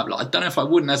 5-on-5? Like, I don't know if I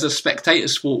would. And as a spectator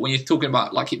sport, when you're talking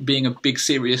about like it being a big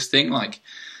serious thing, like,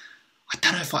 I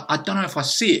don't know if I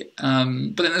see it.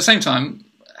 But then at the same time,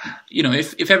 you know,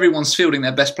 if everyone's fielding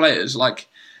their best players, like,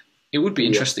 it would be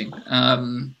interesting.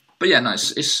 But yeah, no,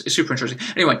 it's super interesting.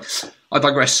 Anyway, I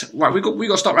digress. Right, we got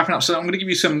to start wrapping up. So I'm going to give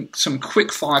you some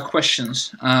quick fire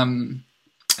questions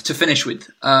to finish with,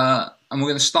 and we're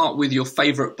going to start with your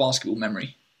favourite basketball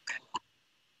memory.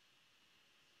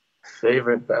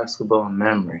 Favorite basketball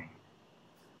memory?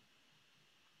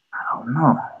 I don't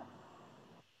know.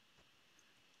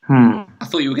 I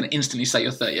thought you were going to instantly say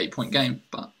your 38-point game,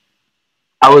 but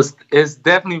it's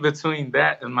definitely between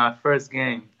that and my first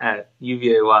game at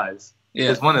UVA Wise. Yeah.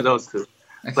 It's one of those two.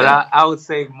 Okay. But I would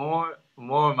say more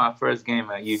my first game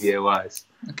at UVA Wise.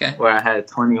 Okay. Where I had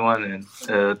 29 and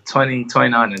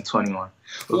 21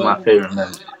 was my favorite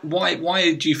memory.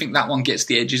 Why do you think that one gets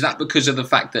the edge? Is that because of the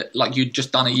fact that, like, you'd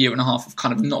just done a year and a half of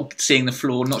kind of not seeing the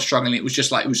floor, not struggling? It was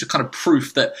just kind of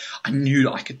proof that I knew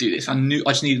that I could do this. I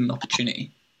just needed an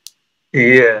opportunity.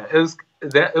 Yeah, it was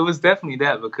definitely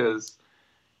that, because,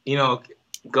 you know,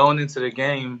 going into the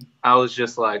game, I was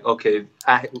just like, okay,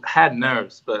 I had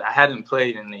nerves, but I hadn't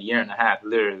played in a year and a half,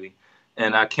 literally.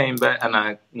 And I came back and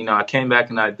I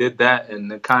did that, and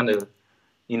it kind of,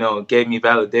 you know, gave me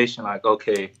validation, like,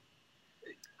 okay,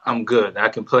 I'm good, I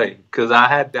can play. Because I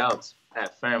had doubts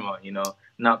at Fairmont, you know,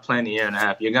 not playing a year and a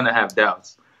half. You're going to have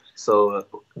doubts. So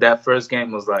that first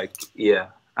game was like, yeah,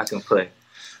 I can play.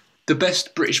 The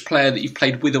best British player that you've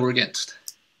played with or against?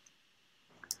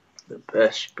 The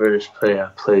best British player I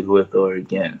played with or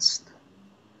against?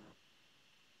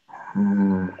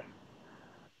 One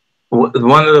of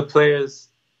the players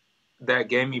that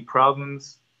gave me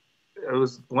problems, it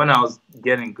was when I was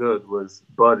getting good, was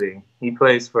Bode. He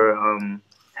plays for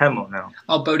Hemel now.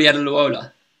 Oh, Bode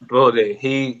Adeluola. Bode.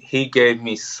 He gave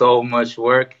me so much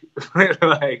work.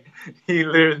 Like, he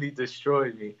literally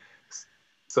destroyed me.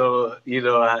 So, he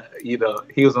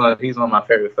was one of my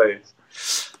favorite players.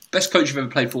 Best coach you've ever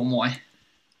played for, and why?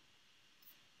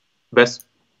 Best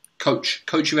coach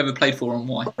you've ever played for, and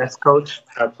why? Best coach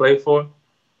I played for?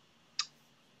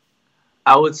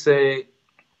 I would say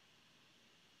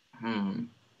Sam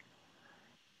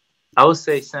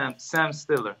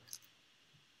Stiller.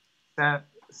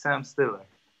 Sam Stiller.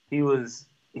 His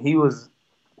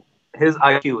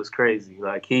IQ was crazy.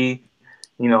 Like, he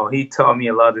taught me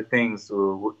a lot of things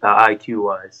IQ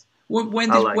wise.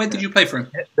 When did you play for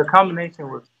him? The combination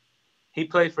was, he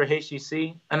played for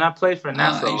HEC, and I played for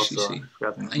NASA also.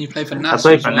 And you played for NASA? I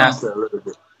played for NASA a little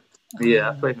bit.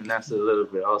 Yeah, I played for NASA a little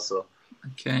bit also.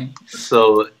 Okay.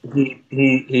 So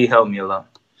he helped me a lot.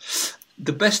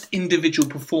 The best individual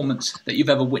performance that you've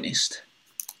ever witnessed?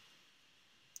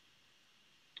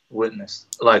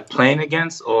 Like playing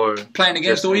against, or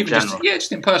even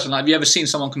just in person. Like, have you ever seen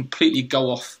someone completely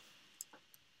go off?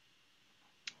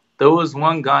 There was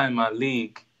one guy in my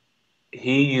league.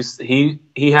 He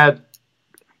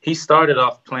started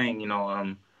off playing,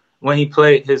 when he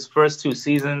played his first 2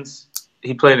 seasons,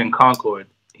 he played in Concord.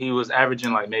 He was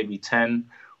averaging like maybe 10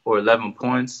 or 11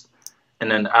 points. And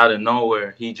then out of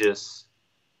nowhere, he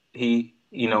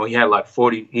had like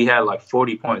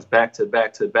 40 points back to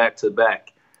back to back to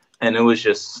back. And it was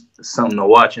just something to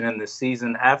watch. And then the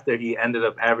season after, he ended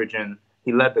up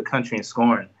he led the country in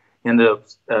scoring. He ended up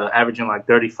averaging like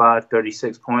 35,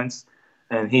 36 points.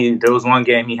 And there was one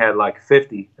game he had like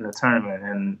 50 in the tournament,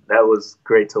 and that was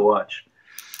great to watch.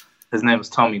 His name was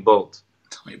Tommy Bolt.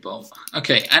 Tommy Bolt.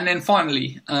 Okay, and then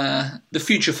finally, the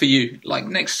future for you, like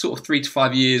next sort of 3 to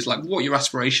 5 years, like what are your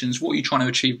aspirations? What are you trying to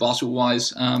achieve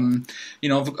basketball-wise?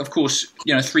 Of course,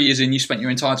 3 years in, you spent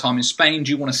your entire time in Spain.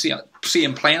 Do you want to see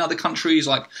him play in other countries?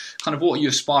 Like, kind of what are you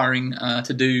aspiring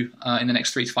to do in the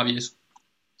next 3 to 5 years?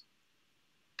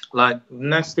 Like,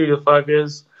 next 3 to 5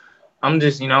 years, I'm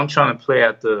just, I'm trying to play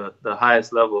at the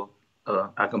highest level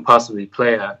I can possibly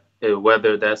play at,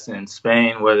 whether that's in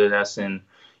Spain, whether that's in,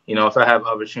 if I have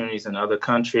opportunities in other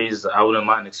countries, I wouldn't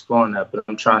mind exploring that. But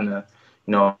I'm trying to,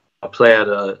 play at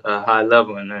a high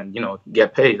level and then,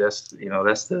 get paid.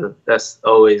 That's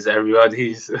always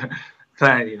everybody's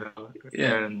plan,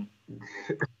 Yeah. And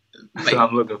so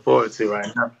I'm looking forward to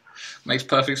right now. Makes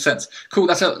perfect sense. Cool,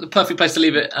 that's the perfect place to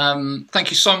leave it. Thank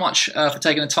you so much for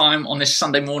taking the time on this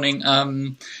Sunday morning.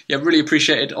 Really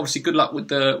appreciate it. Obviously, good luck with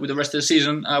the rest of the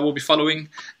season. We'll be following,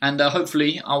 and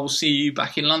hopefully I will see you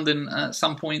back in London at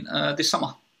some point this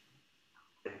summer.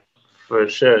 For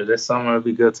sure. This summer it'll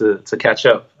be good to catch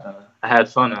up. I had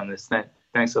fun on this.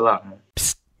 Thanks a lot, man.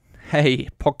 Psst. Hey,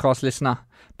 podcast listener.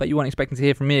 Bet you weren't expecting to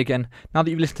hear from me again. Now that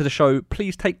you've listened to the show,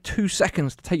 please take 2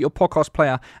 seconds to take your podcast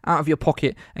player out of your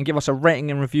pocket and give us a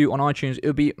rating and review on iTunes. It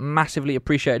would be massively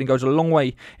appreciated and goes a long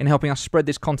way in helping us spread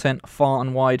this content far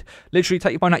and wide. Literally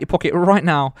take your phone out your pocket right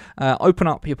now, open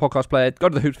up your podcast player, go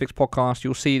to the Hoops Fix podcast.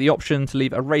 You'll see the option to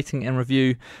leave a rating and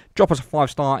review. Drop us a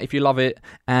 5-star if you love it.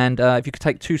 And if you could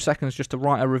take 2 seconds just to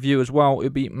write a review as well, it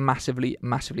would be massively,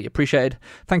 massively appreciated.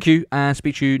 Thank you, and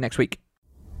speak to you next week.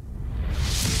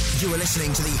 You are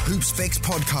listening to the Hoops Fix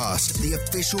podcast, the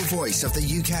official voice of the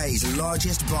UK's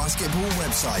largest basketball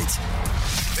website.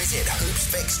 Visit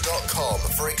hoopsfix.com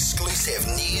for exclusive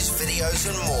news, videos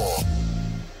and more.